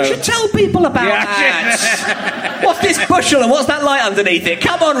them. So you should tell people about that. What's this bushel and what's that light underneath it?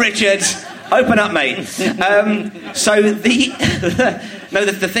 Come on, Richard. Open up, mate. So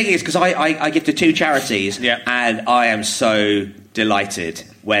the thing is, because I give to 2 charities, and I am so delighted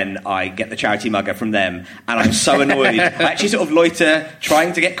when I get the charity mugger from them, and I'm so annoyed. I actually sort of loiter,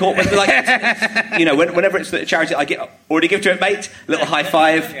 trying to get caught with whenever it's the charity, I already give to it, mate. A little high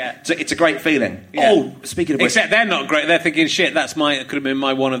five. Yeah. It's a great feeling. Yeah. Oh, speaking of which, except they're not great. They're thinking, shit, that could have been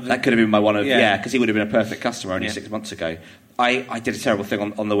my one of them. That could have been my one of because he would have been a perfect customer only 6 months ago. I did a terrible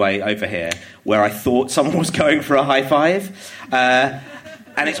thing on the way over here where I thought someone was going for a high five, and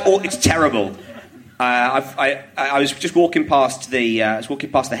it's terrible. I was just walking past the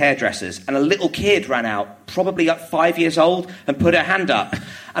hairdressers, and a little kid ran out, probably like 5 years old, and put her hand up,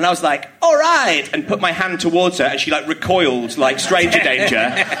 and I was like, "All right," and put my hand towards her, and she recoiled like stranger danger,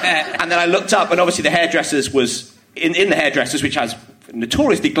 and then I looked up, and obviously the hairdressers was in the hairdressers, which has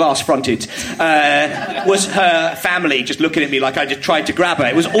notoriously glass-fronted, was her family just looking at me like I just tried to grab her.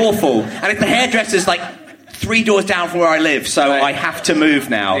 It was awful, and it's the hairdressers 3 doors down from where I live, so I have to move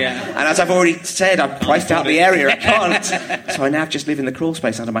now. Yeah. And as I've already said, I've priced out the area. I can't. So I now just live in the crawl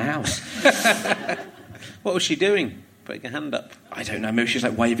space under my house. What was she doing? Putting her hand up? I don't know. Maybe she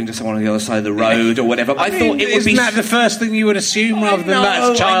was waving to someone on the other side of the road or whatever. I thought it would be... Isn't that the first thing you would assume rather than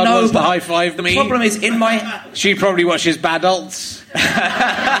that child wants to high-five me? The problem is in my... She probably watches Badults.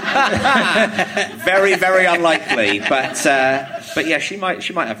 Very, very unlikely, but yeah, she might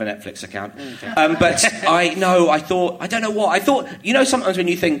have a Netflix account. Okay. But I don't know what I thought. Sometimes when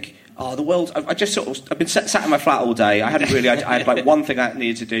you think, oh, the world, I've been sat in my flat all day. I had one thing I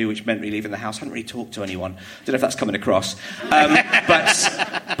needed to do, which meant me leaving the house. I hadn't really talked to anyone. Don't know if that's coming across,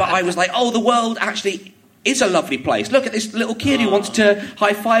 but I was like, oh, the world actually is a lovely place. Look at this little kid who wants to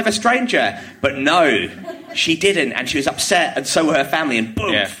high-five a stranger. But no, she didn't, and she was upset, and so were her family, and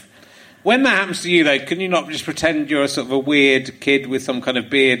boom. Yeah. When that happens to you, though, can you not just pretend you're a sort of a weird kid with some kind of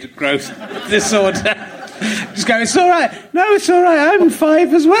beard growth disorder? Just go, it's all right. No, it's all right. I'm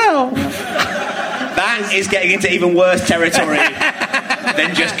 5 as well. That is getting into even worse territory.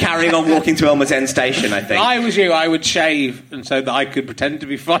 than just carrying on walking to Elmer's End Station, I think. If I was you, I would shave, and so that I could pretend to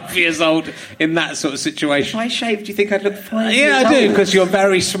be 5 years old in that sort of If situation. I shaved, do you think I'd look 5 years Yeah, old? I do, because you're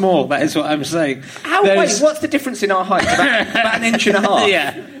very small. That is what I'm saying. Wait, what's the difference in our height? About an inch and a half.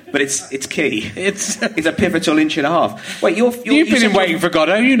 Yeah. But it's key. It's It's a pivotal inch and a half. Wait, you've You've been in Waiting for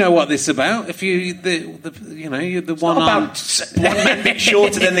Godot. You know what this is about. If you're the one arm. one man bit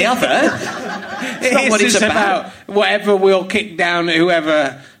shorter than the other. It's not what it's about. Whatever we'll kick down at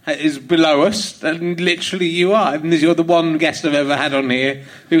whoever is below us, and literally you are. And you're the one guest I've ever had on here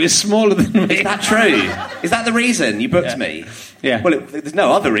who is smaller than me. Is that true? Is that the reason you booked me? Yeah. Well, there's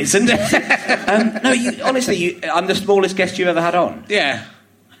no other reason. No, honestly, I'm the smallest guest you've ever had on. Yeah.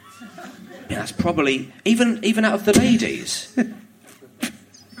 Yeah, that's probably even out of the ladies. have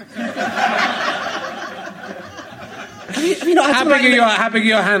you not had How to big make- are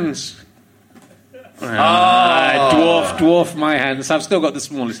your hands? Dwarf my hands. I've still got the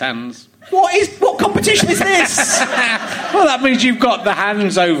smallest hands. What competition is this? Well, that means you've got the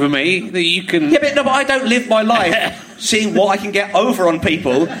hands over me that you can. Yeah, but I don't live my life seeing what I can get over on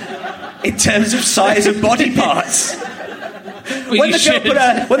people in terms of size of body parts. When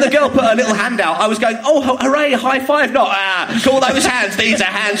the girl put her little hand out, I was going, oh, hooray, high five, not, call those hands, these are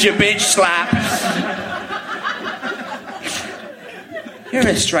hands, you bitch, slap. You're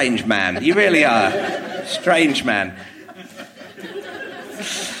a strange man, you really are. Strange man.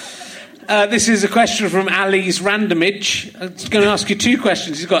 This is a question from Ali's Randomage. I'm going to ask you 2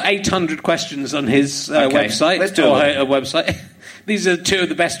 questions. He's got 800 questions on his website. Let's do it. Her website. These are 2 of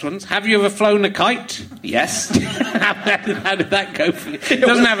the best ones. Have you ever flown a kite? Yes. How did that go for you? It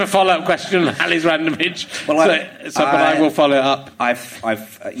doesn't have a follow-up question on Ali's Randomage. Well, but I will follow it up. I've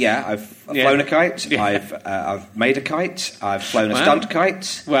flown a kite. Yeah. I've made a kite. I've flown a stunt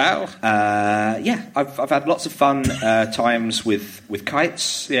kite. Wow. I've had lots of fun times with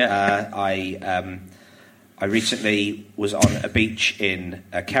kites. Yeah. I recently was on a beach in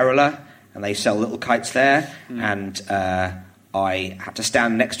Kerala, and they sell little kites there, and I had to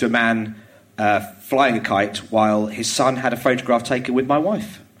stand next to a man flying a kite while his son had a photograph taken with my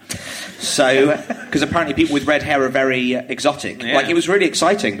wife. So, because apparently people with red hair are very exotic. Yeah. Like, it was really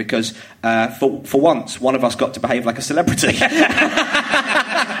exciting because for once, one of us got to behave like a celebrity.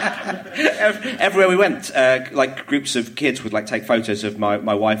 Everywhere we went, like groups of kids would like take photos of my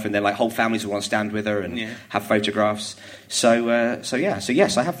wife, and then like whole families would want to stand with her and have photographs. So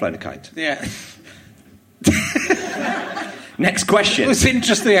yes, I have flown a kite. Yeah. Next question. It was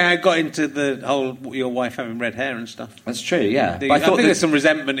interesting how I got into the whole your wife having red hair and stuff. That's true, yeah. I But think there's some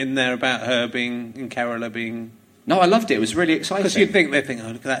resentment in there about her being in Kerala being. No, I loved it. It was really exciting. Because you'd think they think, oh,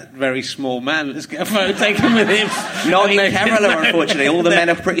 look at that very small man. Let's get a photo taken with him. Not in And they- Kerala, unfortunately. All the men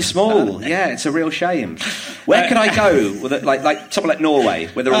are pretty small. Yeah, it's a real shame. Where could I go? With it, like somewhere like Norway,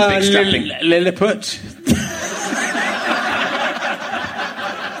 where they're all big strapping. Lilliput.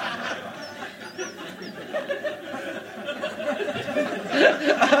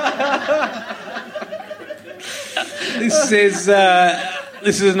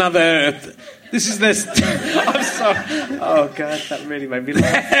 This is another. This is this. I'm sorry. Oh, God, that really made me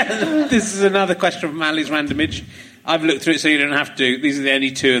laugh. This is another question from Ali's Randomage. I've looked through it so you don't have to. These are the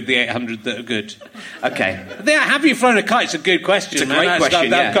only 2 of the 800 that are good. Okay. Have you flown a kite? It's a good question. It's a great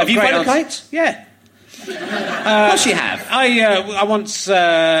question, yeah. Have you flown a kite? Yeah. Of course you have. I once,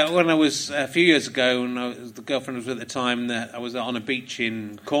 when I was a few years ago, and the girlfriend was with at the time, that I was on a beach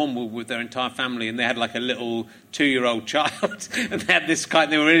in Cornwall with their entire family, and they had like a little 2-year-old child, and they had this kite.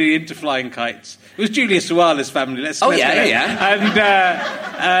 And they were really into flying kites. It was Julia Suala's family. Let's And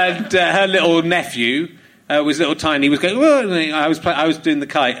her little nephew. Was little tiny. He was going. Whoa, and I was doing the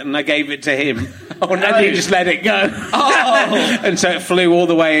kite, and I gave it to him. Oh, no. And he just let it go. Oh. And so it flew all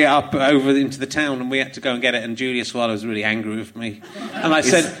the way up over into the town, and we had to go and get it. And Julia Swallow was really angry with me. And I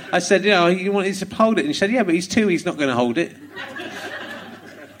said, you want to hold it? And she said, yeah, but he's 2. He's not going to hold it.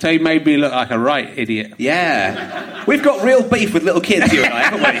 So he made me look like a right idiot. Yeah. We've got real beef with little kids, you and I,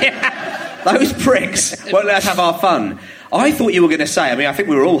 haven't we? Yeah. Those pricks won't let us have our fun. I thought you were going to say, I think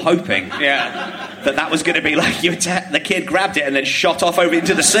we were all hoping that was going to be like the kid grabbed it and then shot off over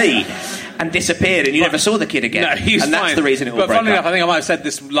into the sea and disappeared, and you never saw the kid again. No, he was and that's fine. the reason it all broke broke funnily up. enough, I think I might have said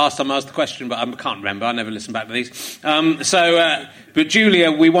this last time I asked the question, but I can't remember. I never listened back to these. But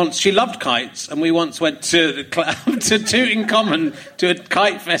Julia, she loved kites, and we once went to the club to Tooting Common to a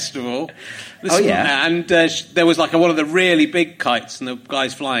kite festival. And there was like one of the really big kites, and the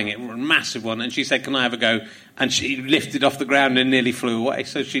guy's flying it, a massive one, and she said, "Can I have a go?" and she lifted off the ground and nearly flew away.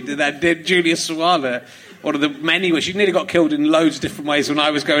 So she did that. Did Julia Sawalha, one of the many ways. She nearly got killed in loads of different ways when I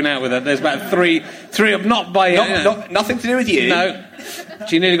was going out with her. There's about three of not by nothing to do with you. No,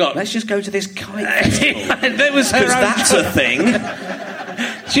 she nearly got. Let's just go to this kite festival. There was her own. That's a thing.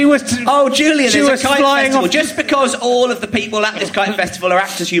 She was. Julia, she there's was a kite flying festival. off. Just because all of the people at this kite festival are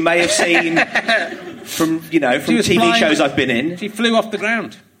actors you may have seen from TV flying, shows I've been in. She flew off the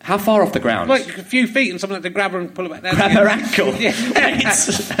ground. How far off the ground? Like a few feet, and someone had to grab her and pull her back down. Grab her ankle. Yeah.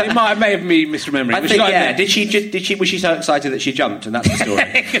 It may have me misremembering. I think, yeah. Did she? Was she so excited that she jumped, and that's the story?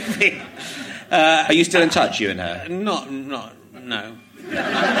 It could be. Are you still in touch, you and her? No.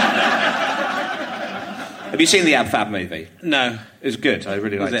 Have you seen the Ab Fab movie? No. It was good. I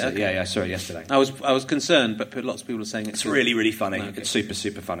really liked it. Okay. Yeah, I saw it yesterday. I was concerned, but lots of people are saying it's really, really funny. No, okay. It's super,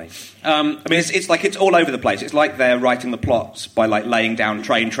 super funny. I mean, it's like it's all over the place. It's like they're writing the plots by like laying down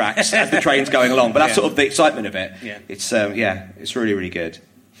train tracks as the train's going along. But that's sort of the excitement of it. Yeah. It's it's really, really good.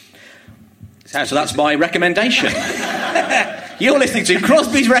 So that's my recommendation. You're listening to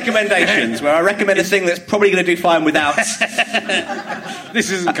Crosby's Recommendations, where I recommend a thing that's probably going to do fine without.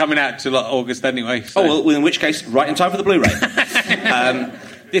 This isn't coming out till August anyway. So. Oh, well, in which case, right in time for the Blu-ray.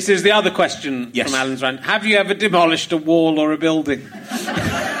 This is the other question from Alan's rant. Have you ever demolished a wall or a building?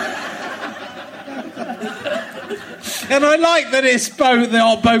 And I like that it's both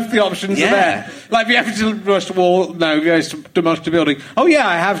the options are there. Like, if you have to demolish a wall, no. If you have to demolish a building, oh yeah,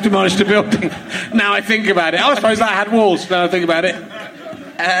 I have demolished a building. Now I think about it. I suppose that had walls. Now I think about it.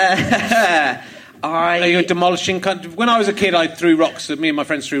 Are you demolishing? When I was a kid, me and my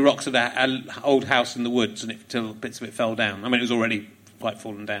friends threw rocks at an old house in the woods, and till bits of it fell down. I mean, it was already quite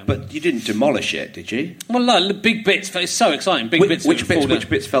fallen down. But you didn't demolish it, did you? Well, no, the big bits. It's so exciting. Which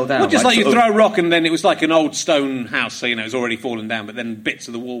bits fell down? Well, just like you throw a rock, and then it was like an old stone house, so it was already fallen down. But then bits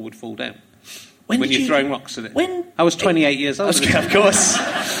of the wall would fall down when you're throwing rocks at it. I was 28 years old. Of course.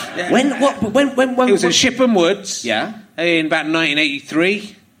 Yeah. When it was in Shipham Woods. Yeah. In about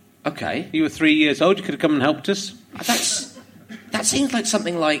 1983. Okay. You were 3 years old. You could have come and helped us. That seems like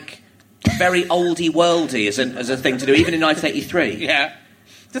something like very oldie worldy as a thing to do, even in 1983. Yeah.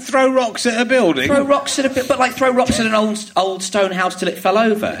 To throw rocks at a building. Throw rocks at an old stone house till it fell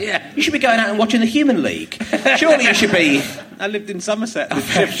over. Yeah. You should be going out and watching the Human League. Surely you should be. I lived in Somerset.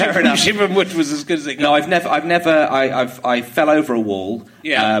 Fair enough. Shipham Wood was as good as it got. No, I fell over a wall.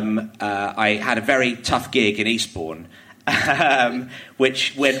 Yeah. I had a very tough gig in Eastbourne.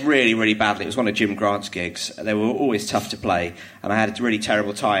 Which went really, really badly. It was one of Jim Grant's gigs. They were always tough to play, and I had a really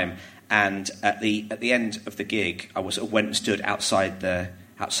terrible time. And at the end of the gig, I went and stood outside the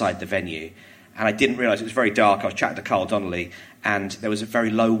venue, and I didn't realise it was very dark. I was chatting to Carl Donnelly, and there was a very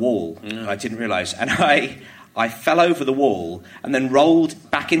low wall. And I didn't realise, and I fell over the wall and then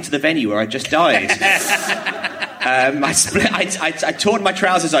rolled back into the venue where I just died. I torn my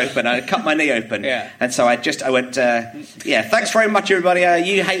trousers open. I cut my knee open, and so I went. Thanks very much, everybody.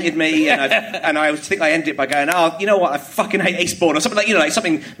 You hated me, and I think I ended it by going, "Oh, you know what? I fucking hate Eastbourne," or something like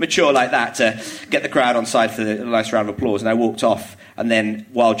something mature like that to get the crowd on side for a nice round of applause. And I walked off, and then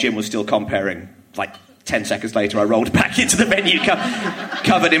while Jim was still comparing, like 10 seconds later, I rolled back into the venue,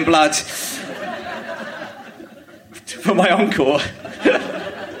 covered in blood, for my encore.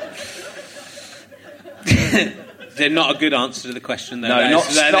 They're not a good answer to the question, though. No, not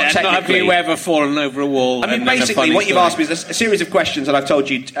technically. Not have you ever fallen over a wall? I mean, basically, what you've asked me is a series of questions, and I've told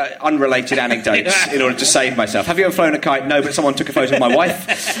you unrelated anecdotes in order to save myself. Have you ever flown a kite? No, but someone took a photo of my wife.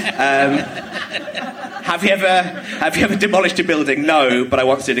 Have you ever demolished a building? No, but I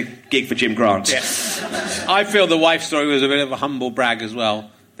once did a gig for Jim Grant. Yeah. I feel the wife story was a bit of a humble brag as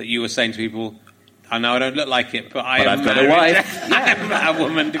well, that you were saying to people, I know I don't look like it, but I've got a wife. I am a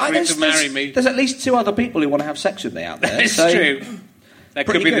woman decreed to marry me. There's at least 2 other people who want to have sex with me out there. It's true. They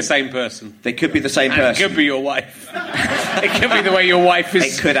could be the same person. They could be the same person. It could be your wife. It could be the way your wife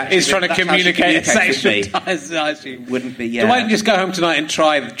is trying to communicate sexual ties. Wouldn't be, Why don't you just go home tonight and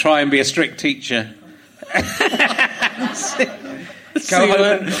try and be a strict teacher?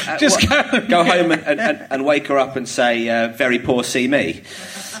 Go home and wake her up and say, very poor, see me.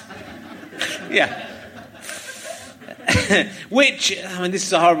 Yeah. Which, I mean, this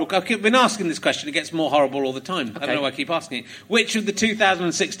is a horrible... I've been asking this question. It gets more horrible all the time. Okay. I don't know why I keep asking it. Which of the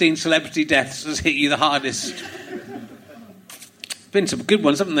 2016 celebrity deaths has hit you the hardest? Been some good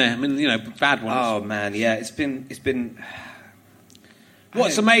ones, haven't there? I mean, bad ones. Oh, man, yeah. It's been...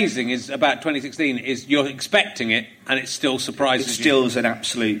 What's amazing is about 2016 is you're expecting it and it still surprises you. It still is an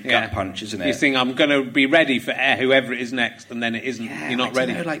absolute gut punch, isn't it? You think, I'm going to be ready for whoever it is next, and then it isn't. Yeah, you're not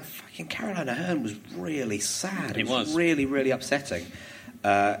ready. Fucking Caroline Aherne was really sad. It was really, really upsetting.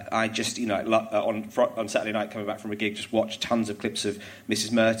 I just, on Saturday night coming back from a gig, just watched tons of clips of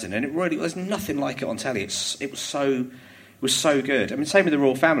Mrs. Merton, and it really was nothing like it on telly. It was so good. I mean, same with the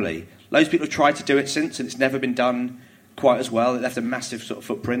Royal Family. Loads of people have tried to do it since, and it's never been done quite as well. It left a massive sort of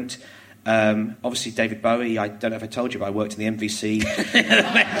footprint. Obviously, David Bowie. I don't know if I told you, but I worked in the MVC.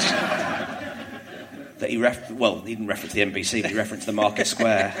 That he didn't reference the MVC, but he referenced the Market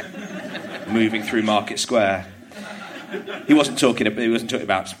Square, moving through Market Square. He wasn't talking about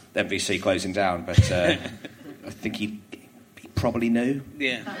MVC closing down, but I think he probably knew.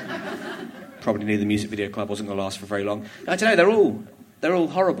 Yeah. Probably knew the music video club wasn't going to last for very long. I don't know. They're all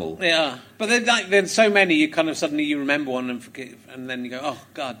horrible. They are, but there's so many. You kind of suddenly you remember one and forget, and then you go, "Oh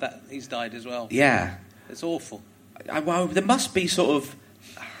God, he's died as well." Yeah, it's awful. Well, there must be sort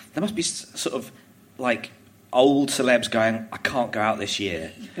of like old celebs going, "I can't go out this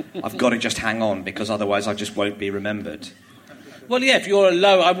year. I've got to just hang on because otherwise I just won't be remembered." Well, yeah. If you're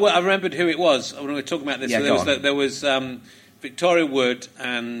low, I remembered who it was when we were talking about this. Yeah, so there was Victoria Wood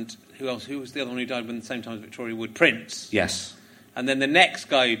and who else? Who was the other one who died at the same time as Victoria Wood? Prince. Yes. And then the next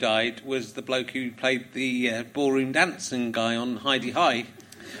guy who died was the bloke who played the ballroom dancing guy on Heidi High.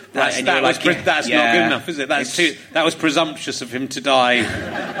 That's not good enough, is it? That was presumptuous of him to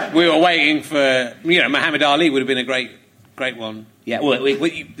die. We were waiting for... Muhammad Ali would have been a great one. Yeah, well,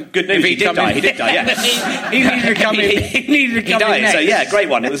 good news, he did die, yeah. He needed to come in. He needed to come in next. So, yeah, great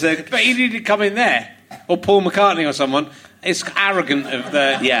one. But he needed to come in there. Or Paul McCartney or someone. It's arrogant of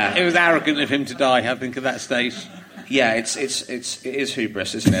It was arrogant of him to die, I think, at that stage. Yeah, it is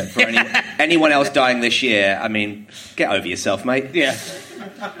hubris, isn't it? For anyone else dying this year, I mean, get over yourself, mate. Yeah.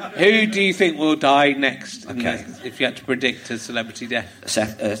 Who do you think will die next? Okay. If you had to predict a celebrity death.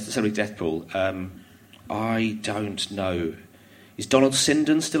 Celebrity death pool. I don't know. Is Donald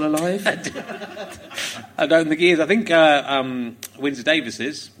Sinden still alive? I don't think he is. I think Windsor Davis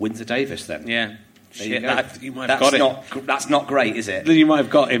is. Windsor Davis, then? Yeah. You might have got him. That's not great, is it? Then you might have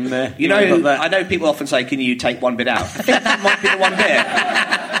got him there. I know people often say, "Can you take one bit out?" I think that might be the one bit.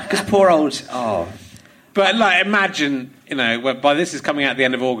 Because poor old... Oh. But, imagine, by this is coming out at the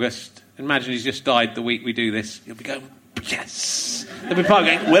end of August, imagine he's just died the week we do this. You'll be going, yes! There'll be part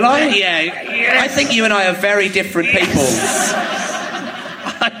going, will I? Yeah. Yes. I think you and I are very different people.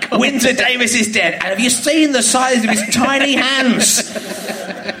 Windsor Davis is dead. And have you seen the size of his tiny hands?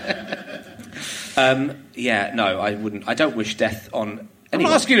 No, I wouldn't. I don't wish death on anyone. I'm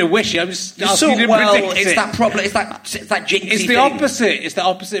not asking you to wish it. I'm just asking you to predict it. It's that problem. It's that jinxy It's the thing. opposite. It's the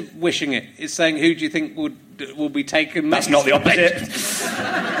opposite of wishing it. It's saying, who do you think will be taken next? That's not the opposite.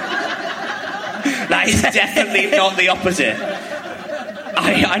 That is definitely not the opposite.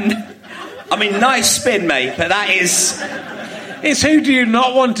 I mean, nice spin, mate, but that is... It's who do you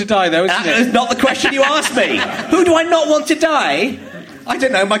not want to die, though, isn't it? That is not the question you asked me. Who do I not want to die? I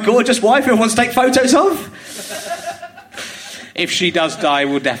don't know, my gorgeous wife who wants to take photos of? If she does die,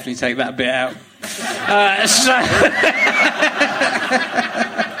 we'll definitely take that bit out.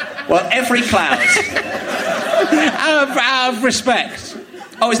 Well, every cloud. Out of respect.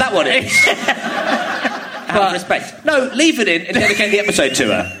 Oh, is that what it is? Out of respect. No, leave it in and dedicate the episode to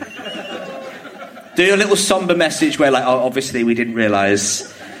her. Do a little sombre message where, obviously we didn't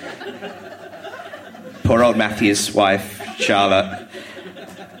realise. Poor old Matthew's wife, Charlotte.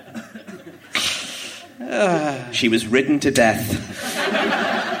 She was ridden to death.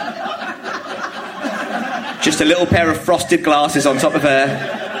 Just a little pair of frosted glasses on top of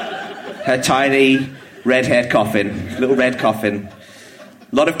her tiny red-haired coffin. Little red coffin.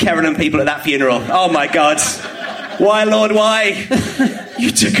 A lot of Kerenham people at that funeral. Oh, my God. Why, Lord, why?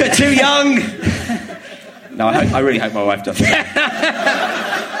 You took her too young. No, I really hope my wife doesn't.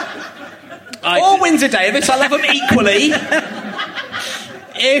 Or Windsor Davis. I love them equally.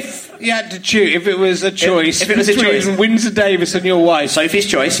 If you had to choose, if it was a choice, if it was a choice, Windsor Davis and your wife, Sophie's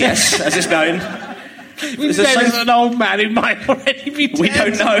choice, yes, as it's known. Windsor Davis is an old man who might already be dead. We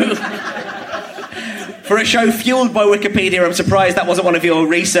don't know. For a show fueled by Wikipedia, I'm surprised that wasn't one of your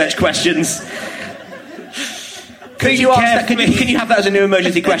research questions. Could you ask that? Can you have that as a new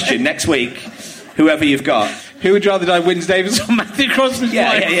emergency question next week? Whoever you've got. Who would you rather die, Windsor Davis or Matthew Crosby's wife?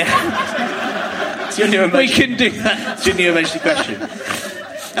 Yeah. It's your new emergency. We can do that. It's your new emergency question.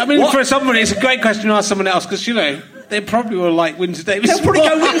 I mean, for someone, it's a great question to ask someone else because, they probably will like Windsor Davis. They'll probably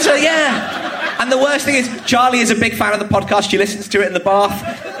go Windsor, yeah. And the worst thing is, Charlie is a big fan of the podcast. She listens to it in the bath.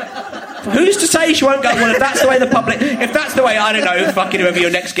 Who's to say she won't go? Well, if that's the way if that's the way, I don't know, fucking whoever your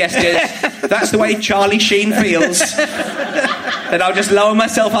next guest is, that's the way Charlie Sheen feels, then I'll just lower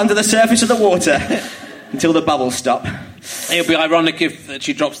myself under the surface of the water until the bubbles stop. It'll be ironic if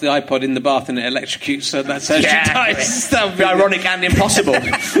she drops the iPod in the bath and it electrocutes her. That's how she dies. That would be ironic and impossible.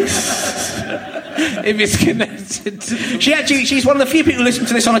 If it's connected to... She's one of the few people who listen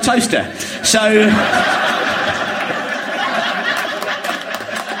to this on a toaster. So...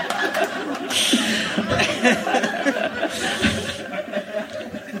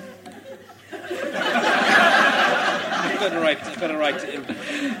 I've got to write it in.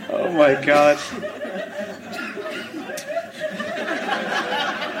 Oh, my God.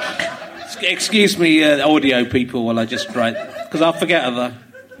 Excuse me, audio people, while I just write... Because I'll forget other...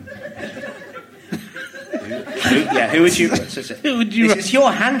 Who would you... Who would you... It's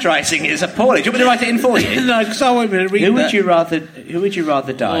your handwriting is appalling. Do you want me to write it in for you? No, because I won't be able to read Who that. would you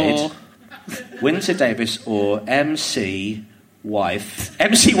rather died? Or- Winter Davis or MC Wife?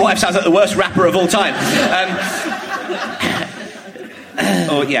 MC Wife sounds like the worst rapper of all time.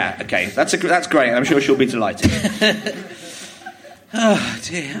 Oh, yeah, okay. That's great. I'm sure she'll be delighted. Oh,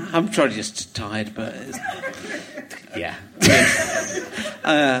 dear. I'm probably just tired, but... Yeah.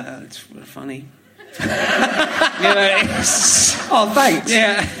 It's funny. It's... Oh, thanks.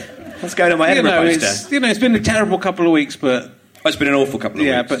 Yeah. Let's go to my Edinburgh poster. It's been a terrible couple of weeks, but... It's been an awful couple of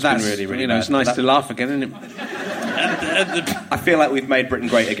weeks. Yeah, but that's... been really, really bad. It's nice to laugh again, isn't it? I feel like we've made Britain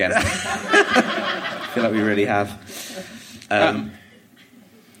great again. I feel like we really have.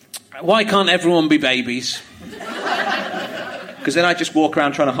 Why can't everyone be babies? Because then I just walk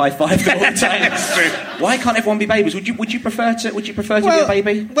around trying to high five them all the time. Why can't everyone be babies? Would you prefer to be a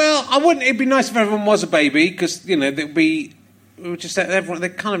baby? Well, I wouldn't. It'd be nice if everyone was a baby because they'd be. We would just everyone. They're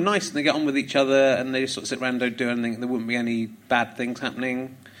kind of nice and they get on with each other and they just sort of sit around and don't do anything. There wouldn't be any bad things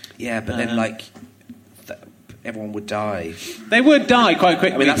happening. Yeah, but then everyone would die. They would die quite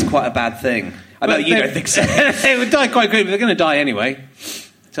quickly. I mean, that's quite a bad thing. I know you don't think so. They would die quite quickly, but they're going to die anyway.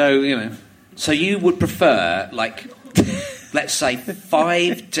 So So you would prefer let's say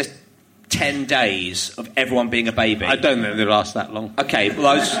 5 to 10 days of everyone being a baby. I don't think they'd last that long. Okay,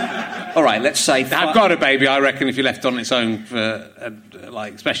 well, all right, let's say... I've got a baby, I reckon, if you left on its own for,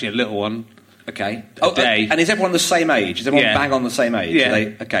 especially a little one. Okay. A day. And is everyone the same age? Is everyone Yeah. bang on the same age?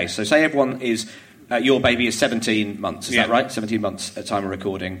 Yeah. Okay, so say everyone is... your baby is 17 months, is Yeah. that right? 17 months at time of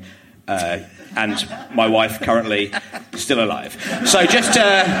recording. And my wife currently still alive. So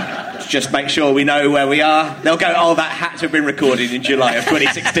just make sure we know where we are. They'll go, oh, that had to have been recorded in July of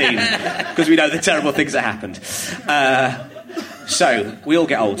 2016 because we know the terrible things that happened. So we all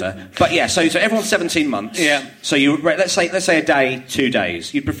get older, but yeah. So everyone's 17 months. Yeah. So let's say a day, 2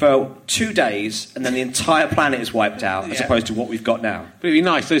 days. You'd prefer 2 days, and then the entire planet is wiped out, as opposed to what we've got now. But it'd be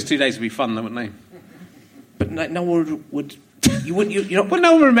nice. Those 2 days would be fun, though, wouldn't they? But no one would. You wouldn't. You're not. Well,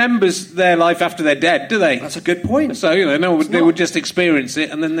 no one remembers their life after they're dead, do they? That's a good point. So they would just experience it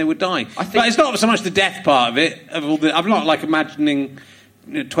and then they would die. But it's not so much the death part of it. I'm not imagining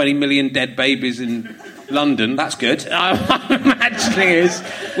 20 million dead babies in London. That's good. I'm imagining is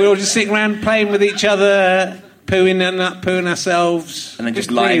we're all just sitting around playing with each other, pooing ourselves, and then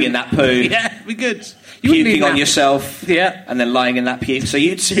just lying in that poo. Yeah, it'd be good. Puking on yourself. Yeah, and then lying in that puke. So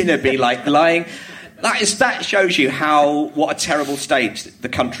you'd sooner be lying. That shows you what a terrible state the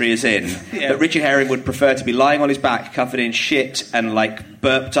country is in. Yeah. That Richard Herring would prefer to be lying on his back, covered in shit and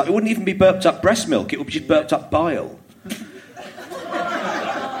burped up. It wouldn't even be burped up breast milk. It would be just burped up bile.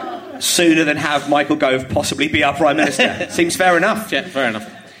 Sooner than have Michael Gove possibly be our Prime Minister. Seems fair enough. Yeah, fair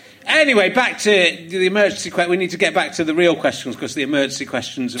enough. Anyway, back to the emergency question. We need to get back to the real questions because the emergency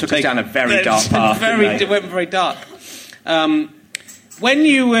questions took us down a very dark path. It went very dark. When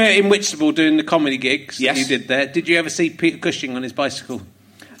you were in Whitstable doing the comedy gigs that you did there, did you ever see Peter Cushing on his bicycle?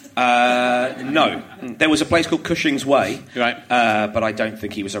 No. There was a place called Cushing's Way, right? But I don't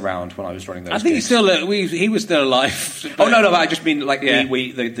think he was around when I was running those. I think gigs. he was still alive. Oh no! I just mean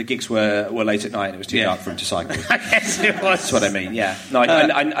the gigs were late at night and it was too dark for him to cycle. I guess it was. That's what I mean. Yeah. No,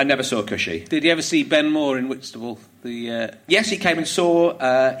 I never saw Cushy. Did you ever see Ben Moore in Whitstable? Yes, he came and saw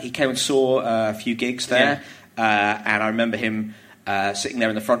a few gigs there, and I remember him. Sitting there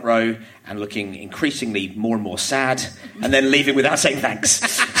in the front row and looking increasingly more and more sad, and then leaving without saying thanks.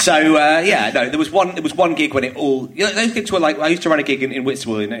 So there was one gig when it all. Those gigs were like I used to run a gig in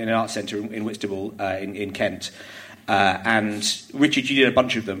Whitstable in an arts centre in Whitstable in Kent, and Richard, you did a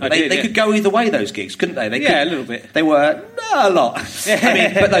bunch of them. But they could go either way. Those gigs, couldn't they? A little bit. They were a lot. I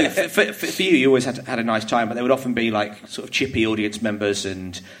mean, but no, for you always had a nice time. But they would often be like sort of chippy audience members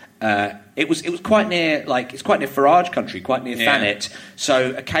and. It was quite near, it's quite near Farage country, quite near Thanet.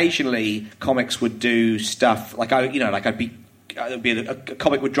 So occasionally comics would do stuff a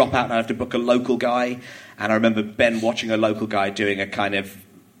comic would drop out and I'd have to book a local guy. And I remember Ben watching a local guy doing a kind of,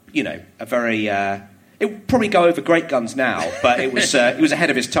 a very. It would probably go over great guns now, but it was ahead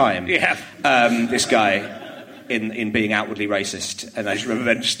of his time. Yeah. This guy in being outwardly racist, and I just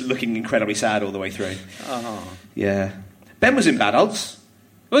remember just looking incredibly sad all the way through. Oh. Yeah. Ben was in Bad Odds.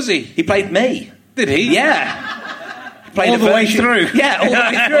 Was he? He played me. Did he? Yeah. Played All a the way version- through? Yeah, all the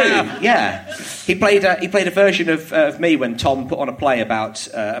way through. Yeah. He played a version of me when Tom put on a play about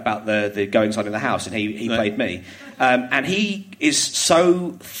the goings on in the house, and he played me. And he is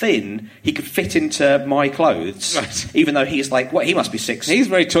so thin he could fit into my clothes, Right. even though he's like, what? He must be 6. He's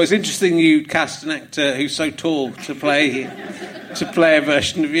very tall. It's interesting you cast an actor who's so tall to play a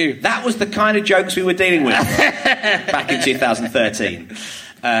version of you. That was the kind of jokes we were dealing with back in 2013.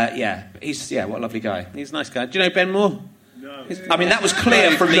 What a lovely guy. He's a nice guy. Do you know Ben Moore? I mean, that was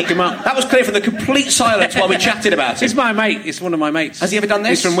clear from Look him up. That was clear from the complete silence while we chatted about He's it. my mate. It's one of my mates. Has he ever done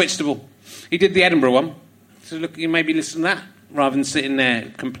this? He's from Whitstable. He did the Edinburgh one. So look, you maybe listen to that rather than sitting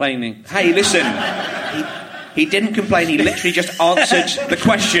there complaining. Hey, listen. He didn't complain. He literally just answered the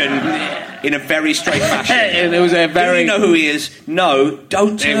question in a very straight fashion. And it was a very. Do you know who he is? No.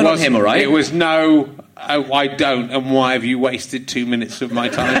 Don't turn on him. All right. It was no. Oh, I don't. And why have you wasted 2 minutes of my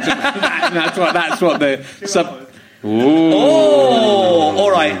time? That's what the sub. Ooh. Oh,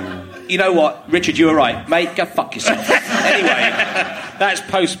 all right. You know what, Richard? You were right, mate. Go fuck yourself. Anyway, That's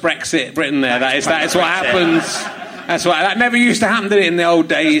post-Brexit Britain. That is what post-Brexit. happens. That never used to happen, did it, in the old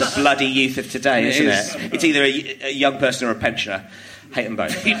days? bloody youth of today, It isn't is. it? It's either a young person or a pensioner. Hate them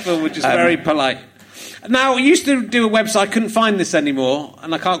both. People were just very polite. Now, I used to do a website. I couldn't find this anymore,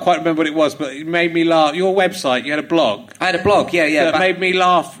 and I can't quite remember what it was, but it made me laugh. Your website, you had a blog. I had a blog, yeah. That made me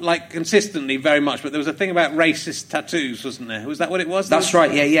laugh, like, consistently very much, but there was a thing about racist tattoos, wasn't there? Was that what it was? That's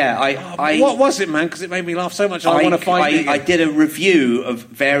right, yeah. What was it, man? Because it made me laugh so much, I want to find it. I did a review of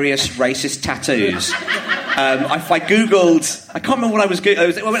various racist tattoos. I googled. I can't remember what I was.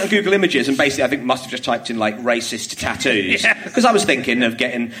 I went on Google Images and basically, I think, must have just typed in like racist tattoos because I was thinking of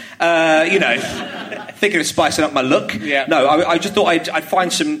getting, thinking of spicing up my look. Yeah. No, I just thought I'd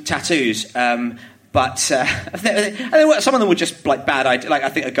find some tattoos. But some of them were just like bad. I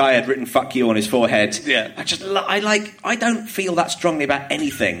think a guy had written "fuck you" on his forehead. Yeah. I don't feel that strongly about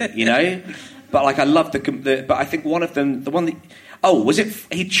anything, you know. But like I love the. But I think one of them, the one that. Oh, was it?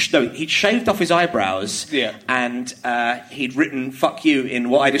 He'd shaved off his eyebrows. Yeah. And he'd written "fuck you" in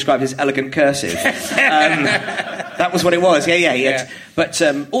what I described as elegant cursive. That was what it was. Yeah. But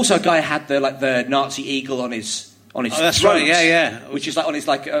also, a guy had the Nazi eagle on his. Oh, that's throat, right, yeah. Which is like on his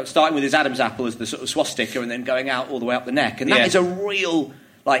starting with his Adam's apple as the sort of swastika and then going out all the way up the neck. And that is a real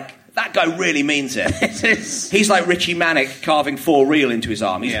that guy really means it. It is. He's like Richie Mannix carving 4 real into his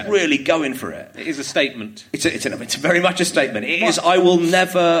arm. He's Yeah. really going for it. It is a statement. It's very much a statement. It is. I will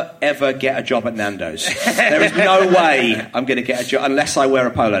never ever get a job at Nando's. There is no way I'm going to get a job unless I wear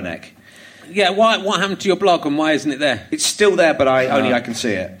a polo neck. Yeah, what happened to your blog and why isn't it there? It's still there, but I can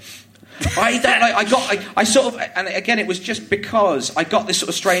see it. I sort of, and again, it was just because I got this sort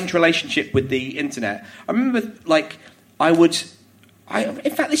of strange relationship with the internet. I remember,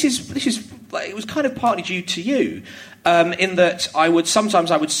 in fact, this is like, it was kind of partly due to you, in that I would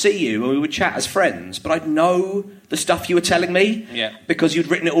see you and we would chat as friends, but I'd know the stuff you were telling me, because you'd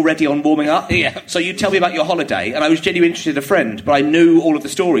written it already on Warming Up. Yeah. So you'd tell me about your holiday, and I was genuinely interested in a friend, but I knew all of the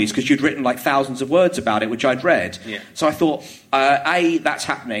stories because you'd written like thousands of words about it, which I'd read. Yeah. So I thought, that's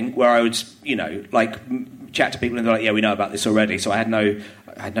happening, where I would, chat to people and they're like, yeah, we know about this already. So I had no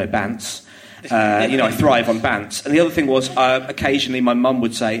bants. I thrive on bants. And the other thing was, occasionally my mum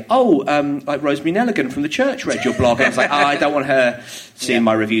would say, like Rosemary Nelligan from the church read your blog. And I was like, I don't want her seeing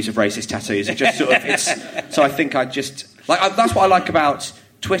my reviews of racist tattoos. It just sort of, so I think that's what I like about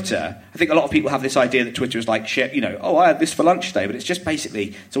Twitter. I think a lot of people have this idea that Twitter is like shit, I had this for lunch today, but it's just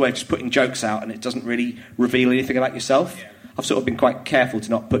basically, it's a way of just putting jokes out and it doesn't really reveal anything about yourself. Yeah. I've sort of been quite careful to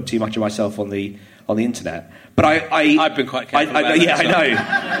not put too much of myself on the internet. But I've been quite careful about that, I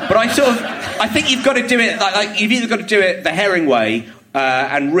know. But I think you've got to do it, like you've either got to do it the Herring way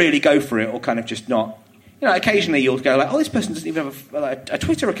and really go for it, or kind of just not. Occasionally you'll go like, this person doesn't even have a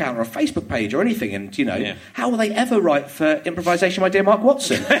Twitter account or a Facebook page or anything, and how will they ever write for improvisation, my dear Mark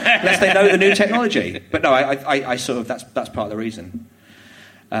Watson, unless they know the new technology? But no, I sort of that's part of the reason.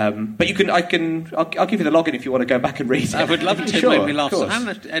 But I'll give you the login if you want to go back and read it. I would love it to. Sure, make me laugh. of So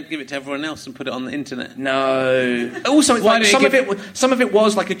course. I'd give it to everyone else and put it on the internet. No. Also, it's like some of it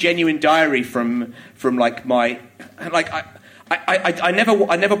was like a genuine diary from like my I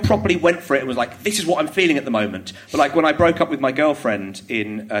never properly went for it and was like, this is what I'm feeling at the moment. But like when I broke up with my girlfriend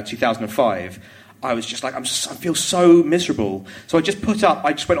in 2005. I was just like, I feel so miserable. So I just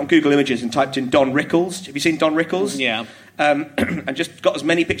went on Google Images and typed in Don Rickles. Have you seen Don Rickles? Yeah. and just got as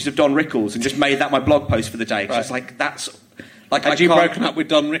many pictures of Don Rickles and just made that my blog post for the day. 'Cause it's like, that's... Like, Had you broken up with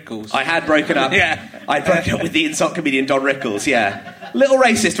Don Rickles? I had broken up. Yeah. I'd broken up with the insult comedian Don Rickles, yeah. Little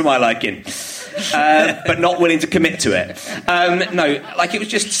racist for my liking. But not willing to commit to it. No, like, it was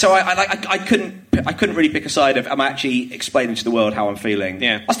just... So I couldn't really pick a side of... Am I actually explaining to the world how I'm feeling?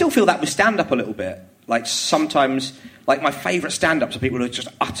 Yeah. I still feel that with stand-up a little bit. Like, sometimes... Like, my favourite stand-ups are people who are just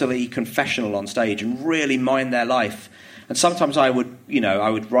utterly confessional on stage and really mind their life. And sometimes I would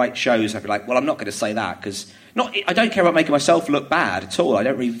write shows, I'd be like, well, I'm not going to say that, because... I don't care about making myself look bad at all.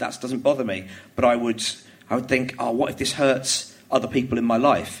 That doesn't bother me. But I would think, oh, what if this hurts other people in my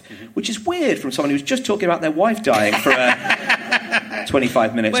life? Mm-hmm. Which is weird from someone who's just talking about their wife dying for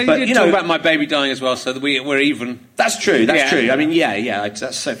 25 minutes. Well, but you talk about my baby dying as well, so that we're even. That's true. That's true. I mean, yeah.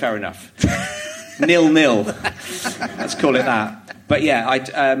 That's so fair enough. 0-0. Let's call it that. But yeah, I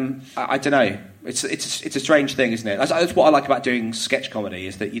don't know. It's a strange thing, isn't it? That's what I like about doing sketch comedy,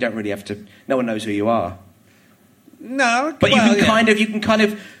 is that you don't really have to. No one knows who you are. No, but you can kind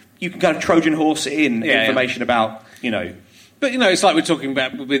of Trojan horse in information about, you know. But, you know, it's like we're talking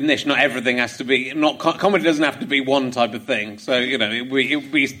about with Nish. Not everything has to be. Comedy doesn't have to be one type of thing. So, you know, it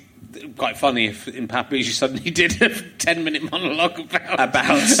would be quite funny if in Papoose you suddenly did a 10-minute monologue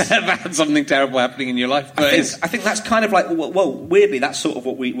about something terrible happening in your life. But I think that's kind of like, well, weirdly, that's sort of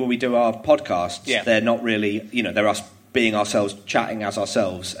what we do our podcasts. Yeah. They're not really, you know, they're us being ourselves, chatting as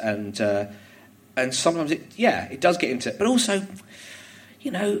ourselves, and sometimes it does get into it. But also, you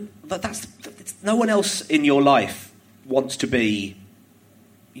know, that's no one else in your life wants to be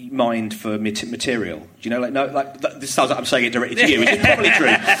mined for material. Do you know, this sounds like I'm saying it directly to you, which is probably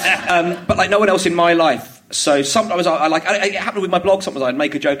true. But like no one else in my life. So sometimes it happened with my blog. Sometimes I'd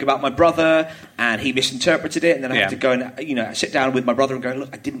make a joke about my brother, and he misinterpreted it, and then I had to go and, you know, sit down with my brother and go, look,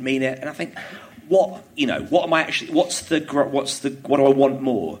 I didn't mean it. And I think, what am I actually? What do I want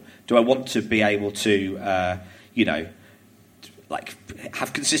more? Do I want to be able to, you know, like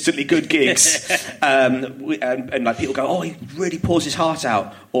have consistently good gigs, and like people go, oh, he really pours his heart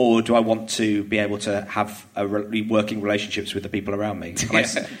out, or do I want to be able to have working relationships with the people around me?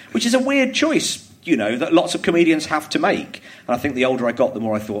 Which is a weird choice, you know, that lots of comedians have to make. And I think the older I got, the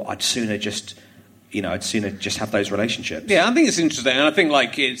more I thought I'd sooner just have those relationships. Yeah, I think it's interesting, and I think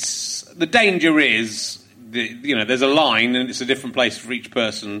like the danger is. You know, there's a line, and it's a different place for each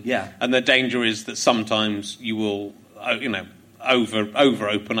person. Yeah, and the danger is that sometimes you will, you know, over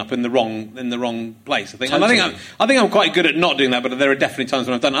open up in the wrong place. I think. Totally. And I think I'm quite good at not doing that, but there are definitely times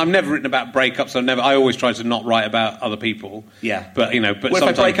when I've done. I've never written about breakups. I always try to not write about other people. Yeah, but you know, if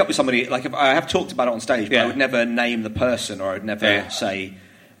I break up with somebody, like if I have talked about it on stage, but I would never name the person, or I'd never say,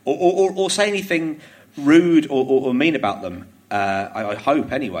 or say anything rude or mean about them. I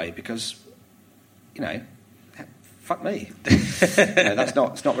hope anyway, because you know. Fuck me.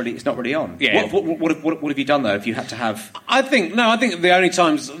 It's not really on. Yeah. What have you done though? If you had to have, I think the only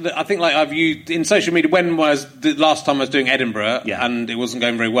times I think like I've used in social media. When was the last time I was doing Edinburgh and it wasn't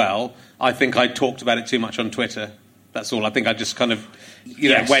going very well? I think I talked about it too much on Twitter. That's all. I think I just kind of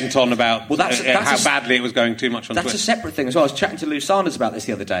went on about how badly it was going too much on Twitter. That's a separate thing as well. I was chatting to Lou Sanders about this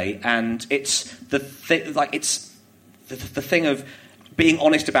the other day, and it's the thing of being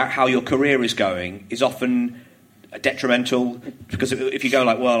honest about how your career is going is often detrimental, because if you go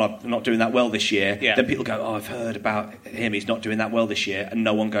like, well, I'm not doing that well this year, then people go, oh, I've heard about him, he's not doing that well this year, and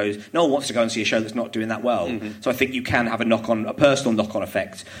no one wants to go and see a show that's not doing that well. So I think you can have a personal knock-on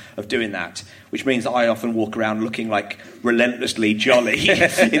effect of doing that, which means that I often walk around looking like relentlessly jolly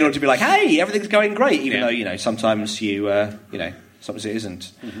in order to be like, hey, everything's going great, even though, you know, sometimes sometimes it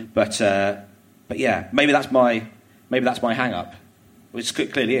isn't. But yeah, maybe that's my hang-up, which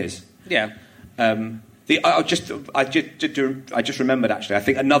clearly is. Yeah. I just remembered, actually. I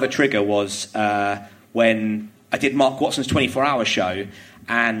think another trigger was when I did Mark Watson's 24-hour show,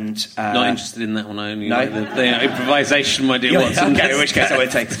 and not interested in that one. I only like the improvisation, my dear Watson. Okay, in which case I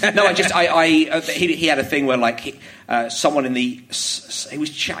won't take. No, he had a thing where like he was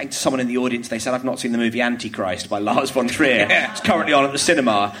chatting to someone in the audience. They said, I've not seen the movie Antichrist by Lars von Trier. It's currently on at the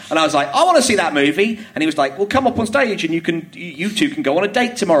cinema, and I was like, I want to see that movie. And he was like, well, come up on stage and you two can go on a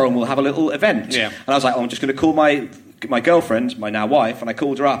date tomorrow and we'll have a little event. And I was like, I'm just going to call my girlfriend, my now wife, and I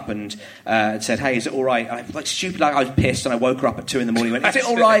called her up and said, hey, is it all right? And I was pissed, and I woke her up at 2 a.m. and went, is it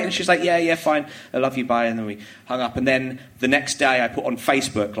all right? And she's like, yeah, fine, I love you, bye. And then we hung up, and then the next day I put on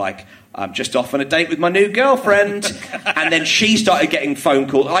Facebook, like, I'm just off on a date with my new girlfriend. And then she started getting phone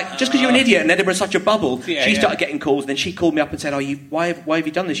calls, like, just because you're an idiot and Edinburgh's such a bubble, she started getting calls, and then she called me up and said, why have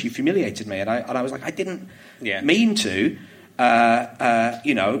you done this? You've humiliated me. And I was like, I didn't mean to.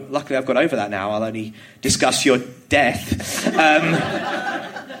 luckily I've got over that now. I'll only discuss your death.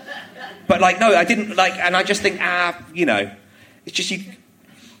 But no, I didn't and I just think, it's just you.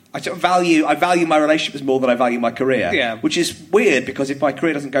 I value my relationships more than I value my career. Yeah. Which is weird because if my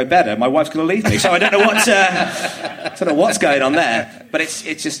career doesn't go better, my wife's going to leave me. So I don't know what's going on there. But it's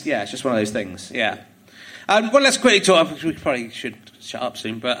just one of those things. Yeah. Well, let's quickly talk. We probably should shut up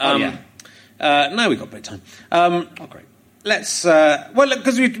soon, but no, we've got a bit of time. Great. Let's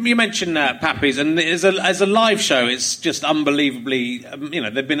because you mentioned Pappy's, and as a live show, it's just unbelievably.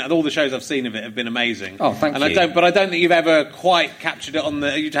 They've been all the shows I've seen of it have been amazing. Oh, thank you. I don't think you've ever quite captured it on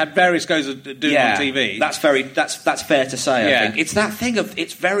the. You've had various goes of doing it on TV. That's fair to say. I think it's that thing of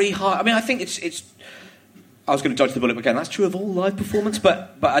it's very hard. I mean, I think it's. I was going to dodge the bullet again. That's true of all live performance,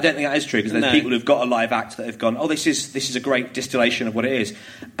 but I don't think that is true because there's people who've got a live act that have gone, oh, this is a great distillation of what it is.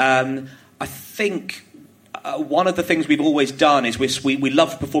 I think. One of the things we've always done is we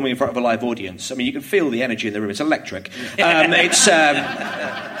love performing in front of a live audience. I mean, you can feel the energy in the room. It's electric. This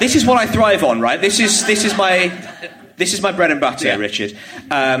is what I thrive on, right? This is my bread and butter, Richard.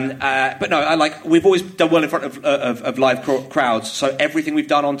 But no, we've always done well in front of live crowds. So everything we've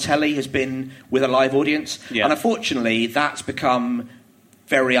done on telly has been with a live audience, and unfortunately, that's become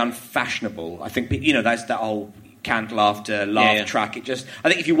very unfashionable. I think that's that whole canned laughter, laugh track. I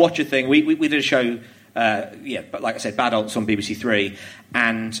think if you watch a thing, we did a show. But like I said, Bad Adults on BBC Three,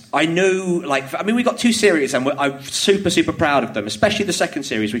 and I knew, we got 2 series, and I'm super, super proud of them, especially the second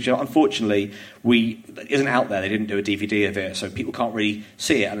series, which unfortunately isn't out there. They didn't do a DVD of it, so people can't really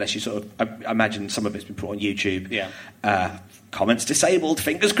see it unless you sort of. I imagine some of it's been put on YouTube. Yeah. Comments disabled.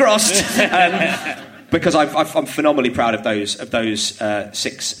 Fingers crossed. Because I'm phenomenally proud of those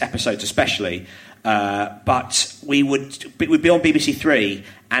 6 episodes, especially. But we'd be on BBC Three,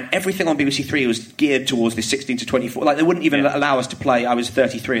 and everything on BBC Three was geared towards this 16 to 24. They wouldn't even allow us to play. I was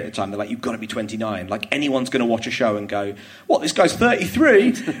 33 at the time. They're like, you've got to be 29. Anyone's going to watch a show and go, what? This guy's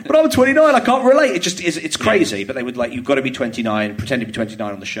 33, but I'm 29. I can't relate. It just is. It's crazy. But they would you've got to be 29. Pretend to be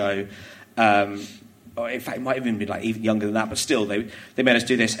 29 on the show. Or in fact, it might even be even younger than that. But still, they made us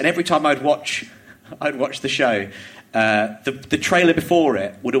do this. And every time I'd watch the show. The trailer before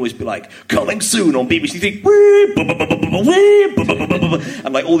it would always be coming soon on BBC Three,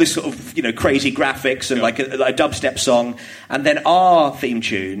 and all this sort of crazy graphics and a dubstep song, and then our theme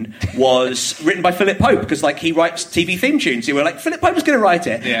tune was written by Philip Pope because he writes TV theme tunes. So we were Philip Pope was going to write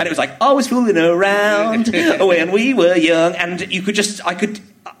it, and it was I was fooling around when we were young, and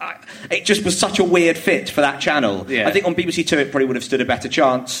it just was such a weird fit for that channel. Yeah. I think on BBC Two it probably would have stood a better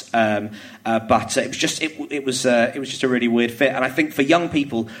chance, but it was just a really weird fit. And I think for young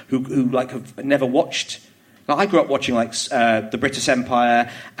people who have never watched, I grew up watching the British Empire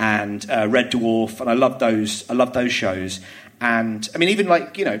and Red Dwarf, and I loved those shows. And I mean, even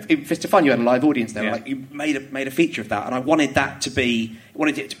in Fist of Fun, you had a live audience there. Yeah. You made a feature of that, and I wanted it to be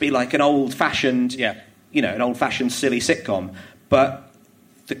an old fashioned, an old fashioned silly sitcom, but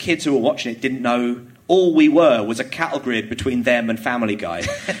the kids who were watching it didn't know all we were was a cattle grid between them and Family Guy,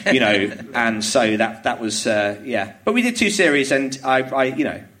 and so that was But we did 2 series, and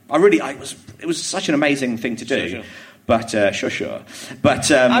it was such an amazing thing to do. Sure. But sure.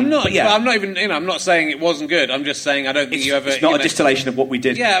 But I'm not. But, yeah. I'm not even. I'm not saying it wasn't good. I'm just saying I don't think you ever. It's not a distillation of what we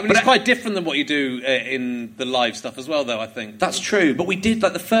did. Yeah, I mean, it's quite different than what you do in the live stuff as well, though. I think that's true. But we did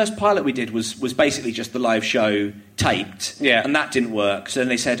the first pilot we did was basically just the live show taped. Yeah, and that didn't work. So then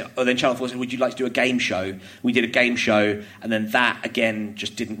they said, then Channel 4 said, would you like to do a game show? We did a game show, and then that again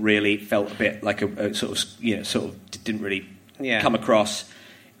just didn't really felt a bit like a sort of didn't really come across.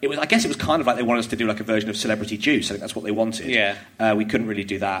 I guess it was kind of like they wanted us to do a version of Celebrity Juice. I think that's what they wanted. Yeah. We couldn't really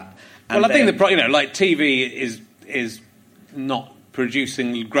do that. And I think TV is not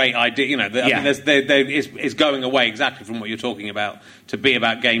producing great ideas. I mean, is going away exactly from what you're talking about to be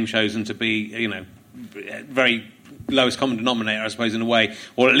about game shows and to be very lowest common denominator, I suppose, in a way,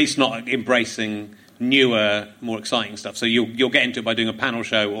 or at least not embracing newer, more exciting stuff. So you'll get into it by doing a panel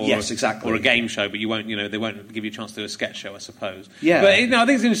show or or a game show, but you won't. They won't give you a chance to do a sketch show, I suppose. Yeah. But I think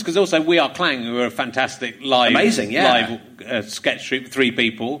it's interesting because also We Are Clang, who are a fantastic live, sketch troupe, 3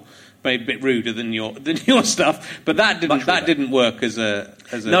 people. Maybe a bit ruder than your stuff, but that didn't work as a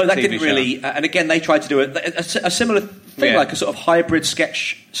no, that TV didn't show. Really. And again, they tried to do a similar thing, like a sort of hybrid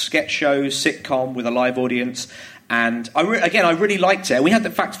sketch show sitcom with a live audience. And I really liked it. We had,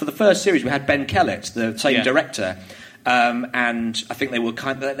 in fact, for the first series, we had Ben Kellett, the same director, and I think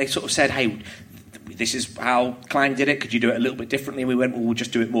they sort of said, "Hey, this is how Clang did it. Could you do it a little bit differently?" And we went, "Well, we'll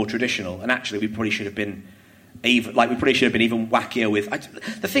just do it more traditional." And actually, we probably should have been even wackier with.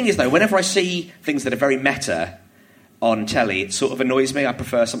 The thing is, though, whenever I see things that are very meta, on telly, it sort of annoys me. I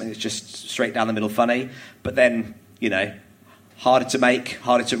prefer something that's just straight down the middle funny, but then, harder to make,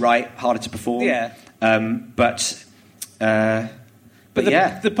 harder to write, harder to perform. Yeah. But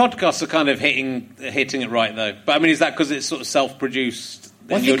the podcasts are kind of hitting it right, though. But I mean, is that because it's sort of self-produced?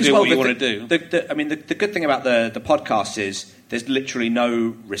 Well, and you'll do what you want to do. The good thing about the podcast is there's literally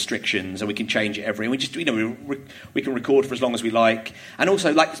no restrictions, and we can change it we just we can record for as long as we like, and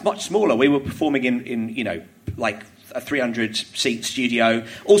also like it's much smaller. We were performing in like a 300-seat studio.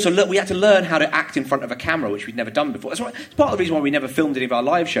 Also, look, we had to learn how to act in front of a camera, which we'd never done before. It's part of the reason why we never filmed any of our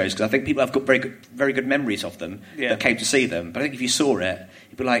live shows, because I think people have got very good memories of them that came to see them. But I think if you saw it,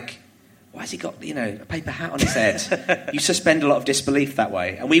 you'd be like, why has he got, a paper hat on his head? You suspend a lot of disbelief that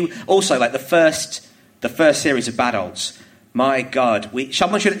way. And we also, like, the first series of Badults, my God,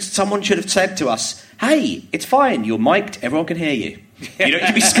 someone should have said to us, hey, it's fine, you're mic'd, everyone can hear you. You don't need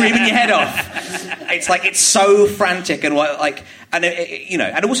to be screaming your head off. It's like, it's so frantic and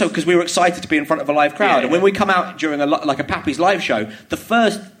and also because we were excited to be in front of a live crowd. And when we come out during a Pappy's live show, the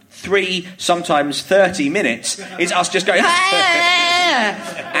first 3, sometimes 30 minutes is us just going, and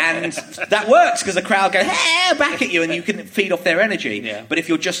that works because the crowd go back at you and you can feed off their energy. Yeah. But if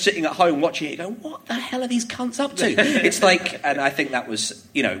you're just sitting at home watching it, you go, what the hell are these cunts up to? It's like, and I think that was,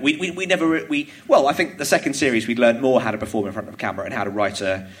 I think the second series we learned more how to perform in front of a camera and how to write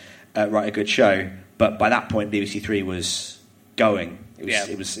a good show. But by that point, BBC Three was going.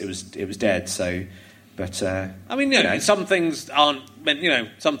 It was dead. So. But I mean, some things aren't meant.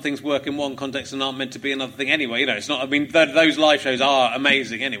 Some things work in one context and aren't meant to be another thing anyway. It's not. I mean, those live shows are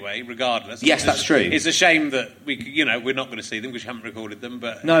amazing anyway, regardless. Yes, that's true. It's a shame that we're not going to see them because we haven't recorded them.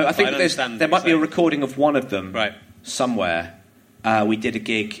 But no, I think there might be a recording of one of them somewhere. We did a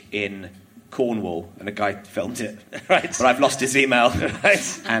gig in Cornwall and a guy filmed it. Right, but I've lost his email,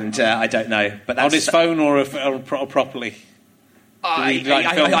 and I don't know. But that's on his phone or properly.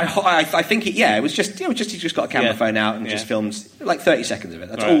 I think it was just he just got a camera phone out and just filmed like 30 seconds of it.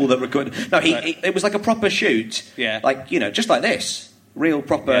 That's all that recorded. No, it was like a proper shoot. Yeah, like just like this, real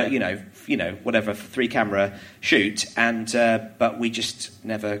proper. Whatever 3-camera shoot, and but we just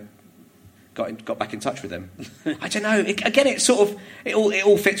never got back in touch with him. I don't know. It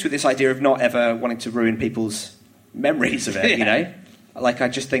all fits with this idea of not ever wanting to ruin people's memories of it. Like I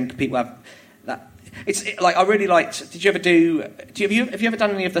just think people have that. I really liked. Did you ever have you ever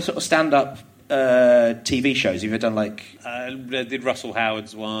done any of the sort of stand-up TV shows? Have you ever done I did Russell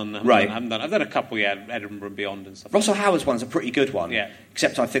Howard's one. I've done a couple. Edinburgh and Beyond and stuff. Russell Howard's one's a pretty good one. Yeah.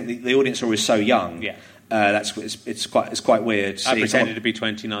 Except I think the audience are always so young. Yeah. It's quite weird. I pretended to be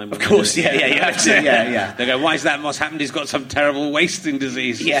 29. Of course, yeah. They go, why is that? What's happened? He's got some terrible wasting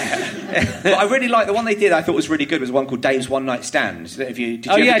disease. Yeah. But I really like the one they did. I thought was really good. Was one called Dave's One Night Stand. Did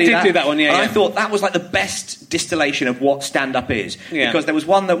you I did do that one. Yeah. And I thought that was like the best distillation of what stand-up is. Yeah. Because there was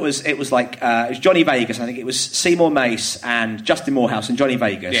one that was it was Johnny Vegas. I think it was Seymour Mace and Justin Morehouse and Johnny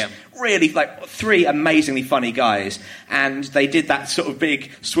Vegas. Yeah. Really, 3 amazingly funny guys, and they did that sort of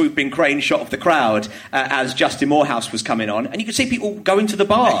big swooping crane shot of the crowd as Justin Morehouse was coming on, and you could see people going to the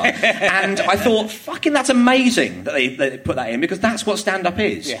bar. And I thought, fucking, that's amazing that they put that in, because that's what stand-up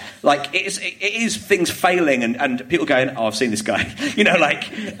is. Yeah. It is things failing and people going, oh, I've seen this guy,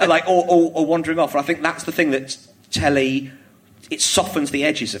 or wandering off. And I think that's the thing that telly. It softens the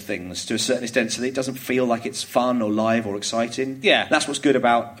edges of things to a certain extent, so that it doesn't feel like it's fun or live or exciting. Yeah, that's what's good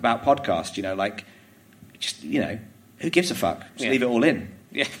about podcasts. Who gives a fuck? Just leave it all in.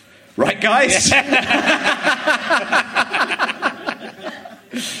 Yeah, right, guys.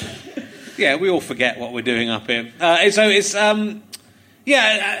 Yeah, we all forget what we're doing up here. So it's are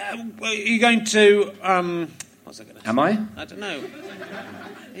you going to? What's I going to? Am I? I don't know.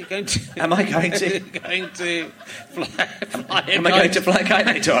 Going to, am I going to? Going to fly am I going to fly a kite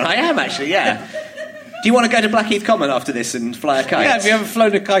later on? I am actually, yeah. Do you want to go to Blackheath Common after this and fly a kite? Yeah, have you ever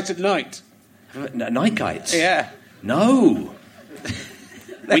flown a kite at night? A night kite? Yeah. No.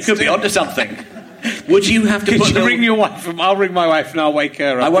 We could be onto something. Would you have to ring your wife? I'll ring my wife and I'll wake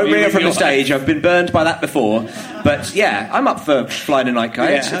her up. I won't ring her from the stage. I've been burned by that before. But yeah, I'm up for flying a night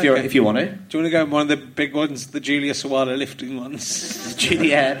kite if you want to. Do you want to go on one of the big ones, the Julia Sawalha lifting ones?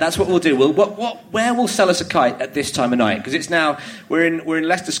 Yeah, that's what we'll do. Where will sell us a kite at this time of night? Because it's now we're in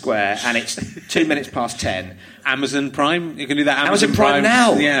Leicester Square and it's 2 minutes past 10. Amazon Prime. You can do that. Amazon Prime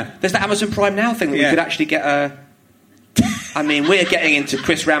now. Yeah, there's the Amazon Prime now thing that we could actually get a. I mean, we're getting into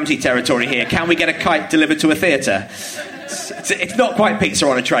Chris Ramsey territory here. Can we get a kite delivered to a theatre? It's not quite pizza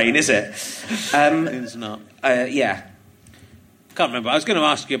on a train, is it? It's not. Yeah. Can't remember. I was going to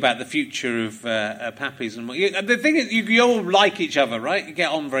ask you about the future of Pappies and the thing is, you all like each other, right? You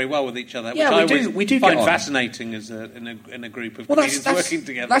get on very well with each other. Yeah, which we do find get on. fascinating as in a group of comedians working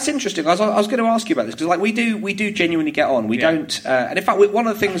together. That's interesting. I was going to ask you about this because, like, we do genuinely get on. We don't, and in fact, one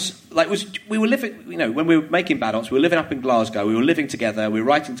of the things, like, we were living. You know, when we were making Bad Ops, we were living up in Glasgow. We were living together. We were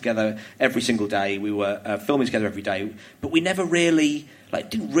writing together every single day. We were filming together every day. But we never really,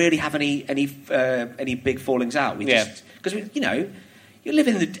 didn't really have any big fallings out. We just because you're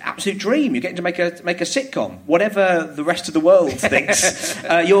living the absolute dream. You're getting to make a sitcom. Whatever the rest of the world thinks,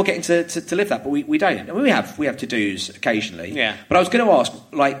 you're getting to live that. But we don't. I mean, we have to-dos occasionally. Yeah. But I was going to ask,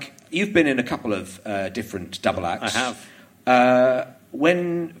 like, you've been in a couple of different double acts. I have.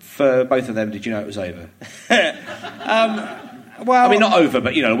 When, for both of them, did you know it was over? Well, I mean, not over,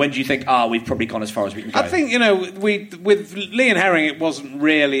 but, when do you think, we've probably gone as far as we can go? I think, with Lee and Herring, it wasn't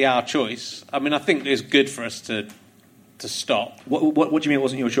really our choice. I mean, I think it's good for us to stop. What do you mean it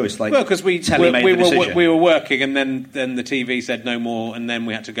wasn't your choice? Like, well, because we were working, and then the TV said no more, and then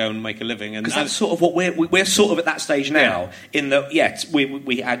we had to go and make a living. And because that's sort of what we're sort of at that stage now. Yeah. In that,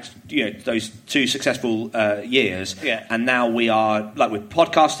 we had those 2 successful years, yeah. And now we are like with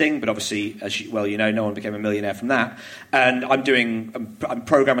podcasting, but obviously, as no one became a millionaire from that. And I'm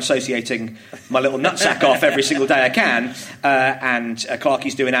program associating my little nutsack off every single day I can, and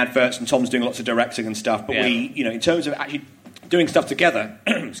Clarky's doing adverts, and Tom's doing lots of directing and stuff. But we, in terms of actually doing stuff together,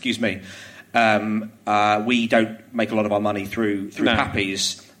 excuse me, we don't make a lot of our money through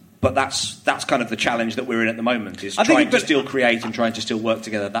Pappies, but that's kind of the challenge that we're in at the moment, is trying to still create and trying to still work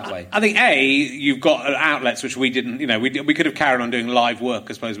together that way. I think you've got outlets which we didn't. We could have carried on doing live work,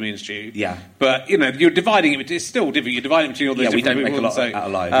 I suppose, me and Stu. Yeah. But you're dividing it. It's still different. You're dividing it between all those. Yeah, we different don't people, make a lot out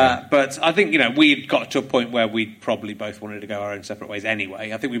of live. Yeah. But I think we'd got to a point where we probably both wanted to go our own separate ways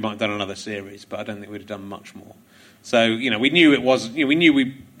anyway. I think we might have done another series, but I don't think we'd have done much more. So we knew it was. We knew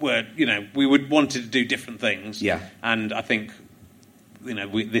we were. We would wanted to do different things. Yeah. And I think.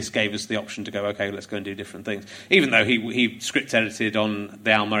 This gave us the option to go, okay, let's go and do different things. Even though he script edited on the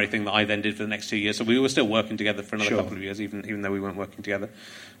Al Murray thing that I then did for the next 2 years, so we were still working together for another couple of years, even though we weren't working together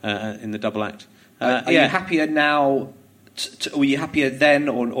in the double act. Are you happier now? Were you happier then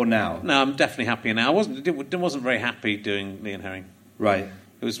or now? No, I'm definitely happier now. I wasn't very happy doing Lee and Herring. Right.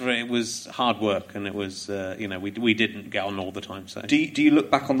 It was hard work, and it was we didn't get on all the time. So do you look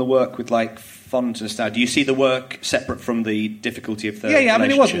back on the work with fond nostalgia? Do you see the work separate from the difficulty of the I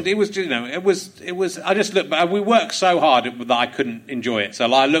mean, it wasn't. It was. It was. I just look back. We worked so hard that I couldn't enjoy it.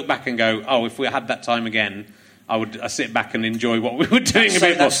 So I look back and go, if we had that time again, I sit back and enjoy what we were doing a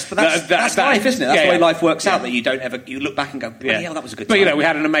bit more. That's life, isn't it? That's the way life works out. That you look back and go, hell, that was a good time. But we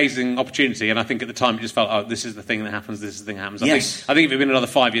had an amazing opportunity, and I think at the time it just felt, this is the thing that happens. This is the thing that happens. Yes. I think if it had been another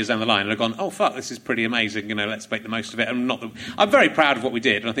 5 years down the line, I'd have gone, oh fuck, this is pretty amazing. Let's make the most of it. I'm very proud of what we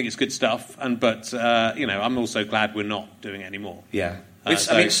did, and I think it's good stuff. But I'm also glad we're not doing it anymore. Yeah.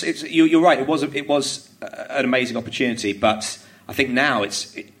 You're right. It was an amazing opportunity, but I think now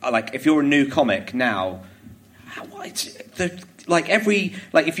it's like if you're a new comic now.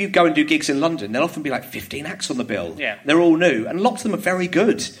 If you go and do gigs in London, there'll often be 15 acts on the bill. Yeah. They're all new, and lots of them are very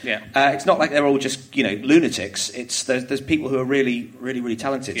good. Yeah. It's not like they're all just lunatics. There's people who are really, really, really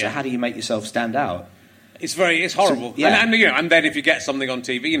talented. Yeah. So how do you make yourself stand out? It's horrible. So, yeah. And then if you get something on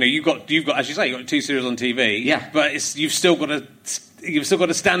TV, you've got as you say, you've got 2 series on TV. Yeah. But you've still got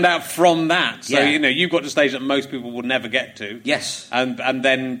to stand out from that. So you've got to stage that most people will never get to. Yes. And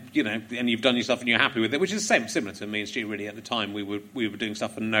then and you've done your stuff and you're happy with it, which is similar to me and Stu. Really, at the time we were doing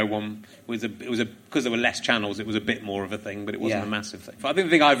stuff and no one was because there were less channels. It was a bit more of a thing, but it wasn't a massive thing. But I think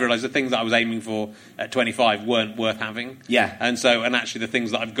the thing I've realised, the things that I was aiming for at 25 weren't worth having. Yeah. And actually the things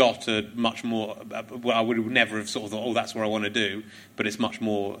that I've got are much more. Well, I would have never have sort of thought, that's what I want to do. But it's much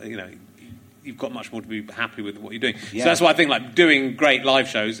more. You've got much more to be happy with what you're doing. Yeah. So that's why I think doing great live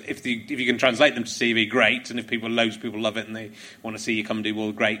shows, if you can translate them to TV, great. And if loads of people love it and they want to see you come and do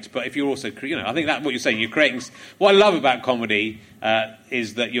well, great. But if you're also, I think that's what you're saying. You're creating. What I love about comedy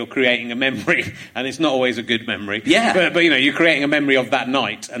is that you're creating a memory, and it's not always a good memory. Yeah. But you're creating a memory of that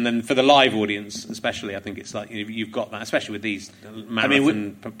night, and then for the live audience, especially, I think it's you've got that, especially with these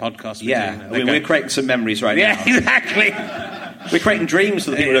marathon podcasts. Yeah. We're creating some memories right now. Yeah, exactly. We're creating dreams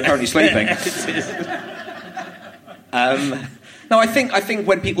for the people who are currently sleeping. No, I think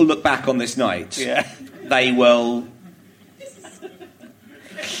when people look back on this night, they will.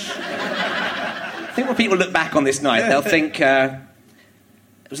 I think when people look back on this night, they'll think there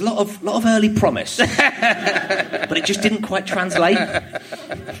was a lot of early promise, but it just didn't quite translate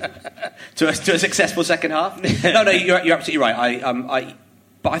to a successful second half. No, you're absolutely right.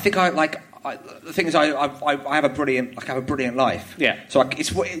 But I think the thing is, I have a brilliant life. Yeah. So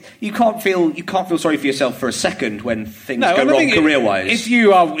you can't feel sorry for yourself for a second when things go I wrong think career-wise. If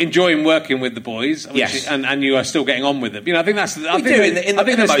you are enjoying working with the boys, Yes. and you are still getting on with them, I think that's. I We think do in the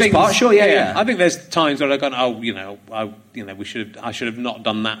there's most things- part, sure, yeah. I think there's times where I've gone, I should have not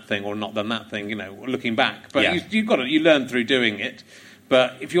done that thing or not done that thing. Looking back, but Yeah. you learn through doing it.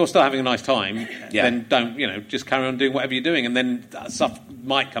 But if you're still having a nice time, then don't, just carry on doing whatever you're doing, and then that stuff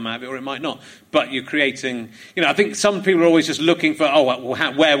might come out of it or it might not. But you're creating, I think some people are always just looking for,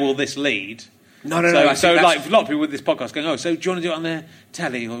 where will this lead? No. So like a lot of people with this podcast going, so do you want to do it on their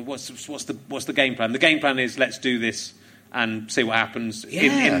telly, or what's the game plan? The game plan is let's do this and see what happens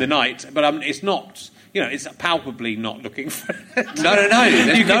in the night. But it's not. It's palpably not looking for it. No.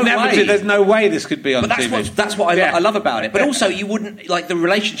 There's no way this could be on TV. That's what I love about it. But also, you wouldn't like the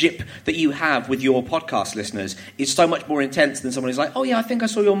relationship that you have with your podcast listeners is so much more intense than someone who's like, oh yeah, I think I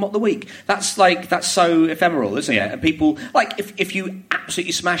saw your Mock the Week. That's so ephemeral, isn't it? And people like if you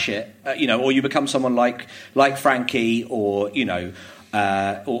absolutely smash it, or you become someone like Frankie or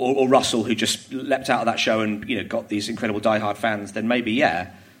or Russell, who just leapt out of that show and got these incredible diehard fans, then maybe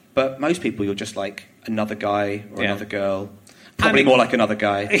But most people, you're just like another guy or another girl. Probably more like another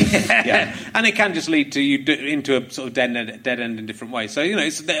guy. Yeah. And it can just lead to you into a sort of dead end in different ways. So,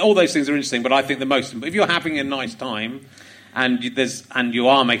 all those things are interesting, but I think the most... If you're having a nice time and you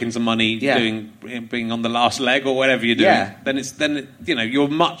are making some money being on the last leg or whatever you're doing, then you're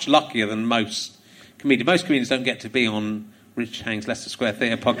much luckier than most comedians. Most comedians don't get to be on Rich Herring's Leicester Square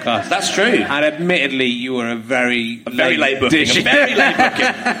Theatre podcast. That's true. And admittedly, you were a very late booking.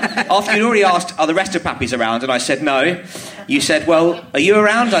 After you'd already asked, are the rest of Pappies around? And I said no. You said, well, are you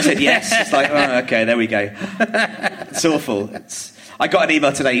around? I said yes. It's like, oh, okay, there we go. It's awful. I got an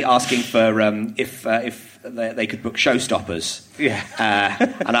email today asking for if they could book Showstoppers. Yeah.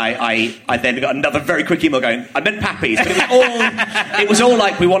 And I then got another very quick email going, I meant Pappies, but it was all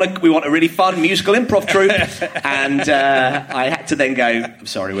like we want a really fun musical improv troupe, and I had to then go, I'm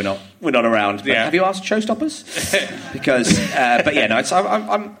sorry, we're not around. But have you asked Showstoppers? Because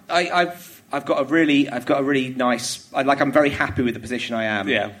I've got a really nice. I'm very happy with the position I am.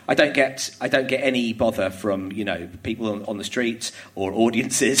 Yeah. I don't get any bother from people on the streets or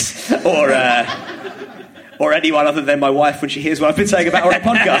audiences or anyone other than my wife when she hears what I've been saying about her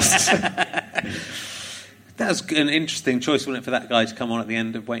on podcasts. That was an interesting choice, wasn't it, for that guy to come on at the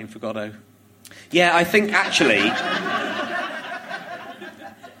end of Waiting for Godot? Yeah, I think actually.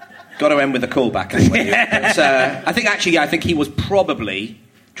 Got to end with a callback anyway. But, I think he was probably,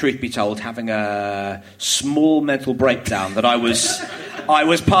 truth be told, having a small mental breakdown that I was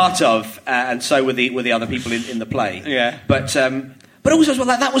part of, and so were the other people in the play. Yeah. But also as well,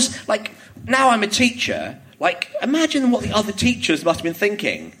 that was like, now I'm a teacher. Like, imagine what the other teachers must have been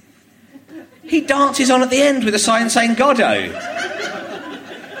thinking. He dances on at the end with a sign saying Godot,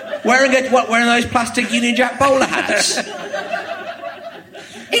 wearing those plastic Union Jack bowler hats.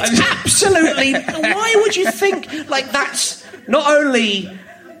 It's absolutely. Why would you think like that's not only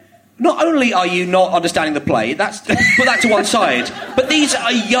are you not understanding the play? Put that to one side. But these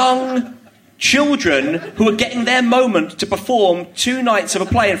are young children who are getting their moment to perform 2 nights of a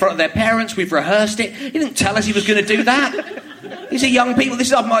play in front of their parents. We've rehearsed it. He didn't tell us he was going to do that. These are young people.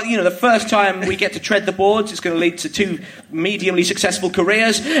 This is the first time we get to tread the boards. It's going to lead to 2 mediumly successful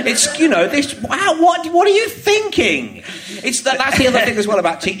careers. It's this. Wow, what are you thinking? That's the other thing as well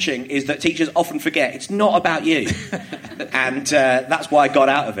about teaching, is that teachers often forget it's not about you, and that's why I got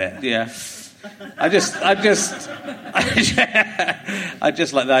out of it. Yeah. I just like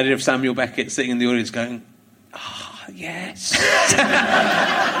the idea of Samuel Beckett sitting in the audience going, yes.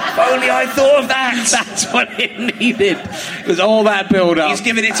 If only I thought of that. That's what it needed. It was all that build-up. He's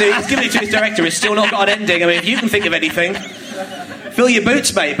given it to his director. It's still not got an ending. I mean, if you can think of anything, fill your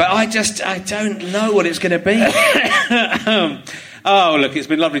boots, mate. But I don't know what it's going to be. Oh, look, it's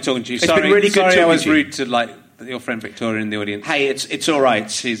been lovely talking to you. It's been really good talking to you. I was rude to your friend Victoria in the audience. Hey, it's all right.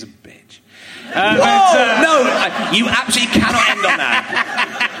 She's a bitch. No, you absolutely cannot end on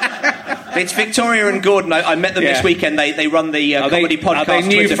that. It's Victoria and Gordon. I met them this weekend. They run the comedy podcast. Are they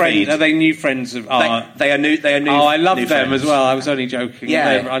new Twitter friends? feed. Are they new friends of? They are new. Oh, I love them friends. as well. I was only joking.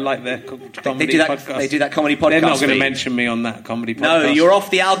 Yeah, I like their comedy they do that, podcast. They do that comedy podcast. They're not going to feed. mention me on that comedy podcast. No, you're off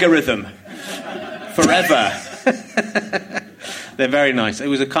the algorithm forever. They're very nice. It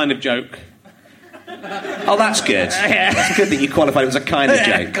was a kind of joke. Oh, that's good. That's good that you qualified it was a kind of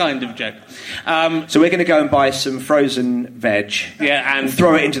joke. Kind of joke. So we're going to go and buy some frozen veg. Yeah, and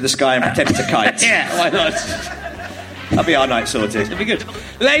throw it into the sky and pretend it's a kite. Yeah, why not? That'll be our night sorted. It'll be good.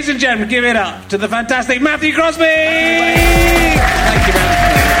 Ladies and gentlemen, give it up to the fantastic Matthew Crosby! Thank you,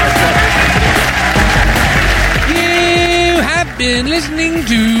 man. been listening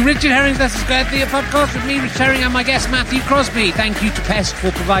to Richard Herring's Leicester Square Theatre podcast with me, Richard Herring, and my guest, Matthew Crosby. Thank you to Pest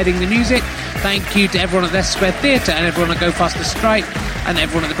for providing the music. Thank you to everyone at Leicester Square Theatre and everyone at Go Faster Stripe and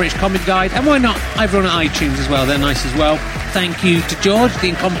everyone at the British Comedy Guide. And why not everyone at iTunes as well? They're nice as well. Thank you to George, the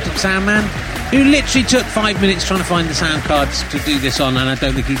incompetent sound man, who literally took 5 minutes trying to find the sound cards to do this on, and I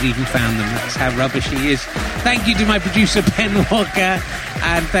don't think he's even found them. That's how rubbish he is. Thank you to my producer, Ben Walker,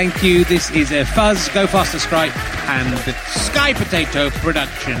 and thank you. This is a Fuzz, Go Faster Stripe, and the Sky Potato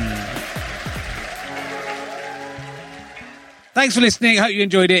production. Thanks for listening. I hope you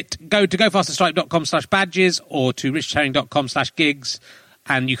enjoyed it. Go to gofasterstripe.com/badges or to richardherring.com/gigs.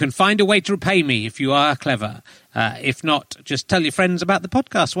 And you can find a way to repay me if you are clever. If not, just tell your friends about the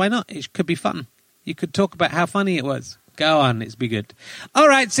podcast. Why not? It could be fun. You could talk about how funny it was. Go on, it's be good. All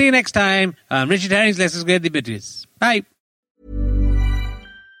right, see you next time. Richard Herring's Leicester Square the Bitches. Bye.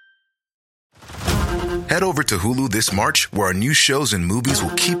 Head over to Hulu this March, where our new shows and movies will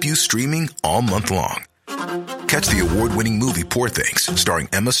keep you streaming all month long. Catch the award-winning movie Poor Things, starring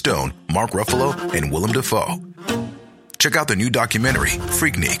Emma Stone, Mark Ruffalo, and Willem Dafoe. Check out the new documentary,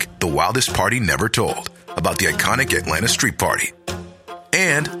 Freaknik, The Wildest Party Never Told, about the iconic Atlanta Street Party.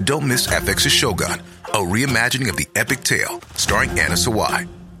 And don't miss FX's Shogun, a reimagining of the epic tale, starring Anna Sawai.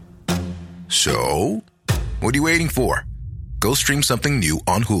 So, what are you waiting for? Go stream something new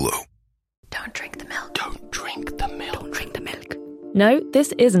on Hulu. Don't drink the milk. Don't drink the milk. Don't drink the milk. No,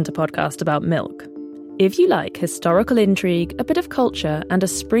 this isn't a podcast about milk. If you like historical intrigue, a bit of culture, and a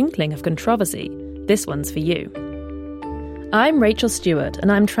sprinkling of controversy, this one's for you. I'm Rachel Stewart,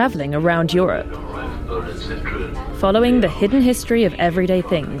 and I'm travelling around Europe, following the hidden history of everyday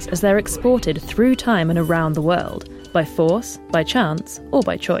things as they're exported through time and around the world, by force, by chance, or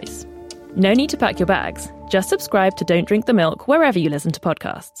by choice. No need to pack your bags. Just subscribe to Don't Drink the Milk wherever you listen to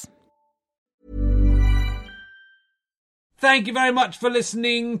podcasts. Thank you very much for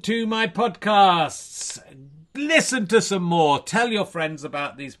listening to my podcasts. Listen to some more. Tell your friends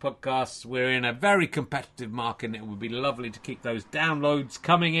about these podcasts. We're in a very competitive market, and it would be lovely to keep those downloads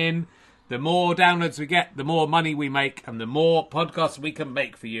coming in. The more downloads we get, the more money we make, and the more podcasts we can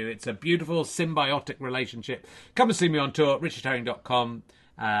make for you. It's a beautiful symbiotic relationship. Come and see me on tour at richardherring.com.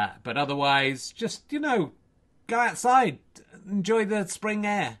 But otherwise, just, go outside. Enjoy the spring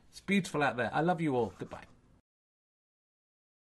air. It's beautiful out there. I love you all. Goodbye.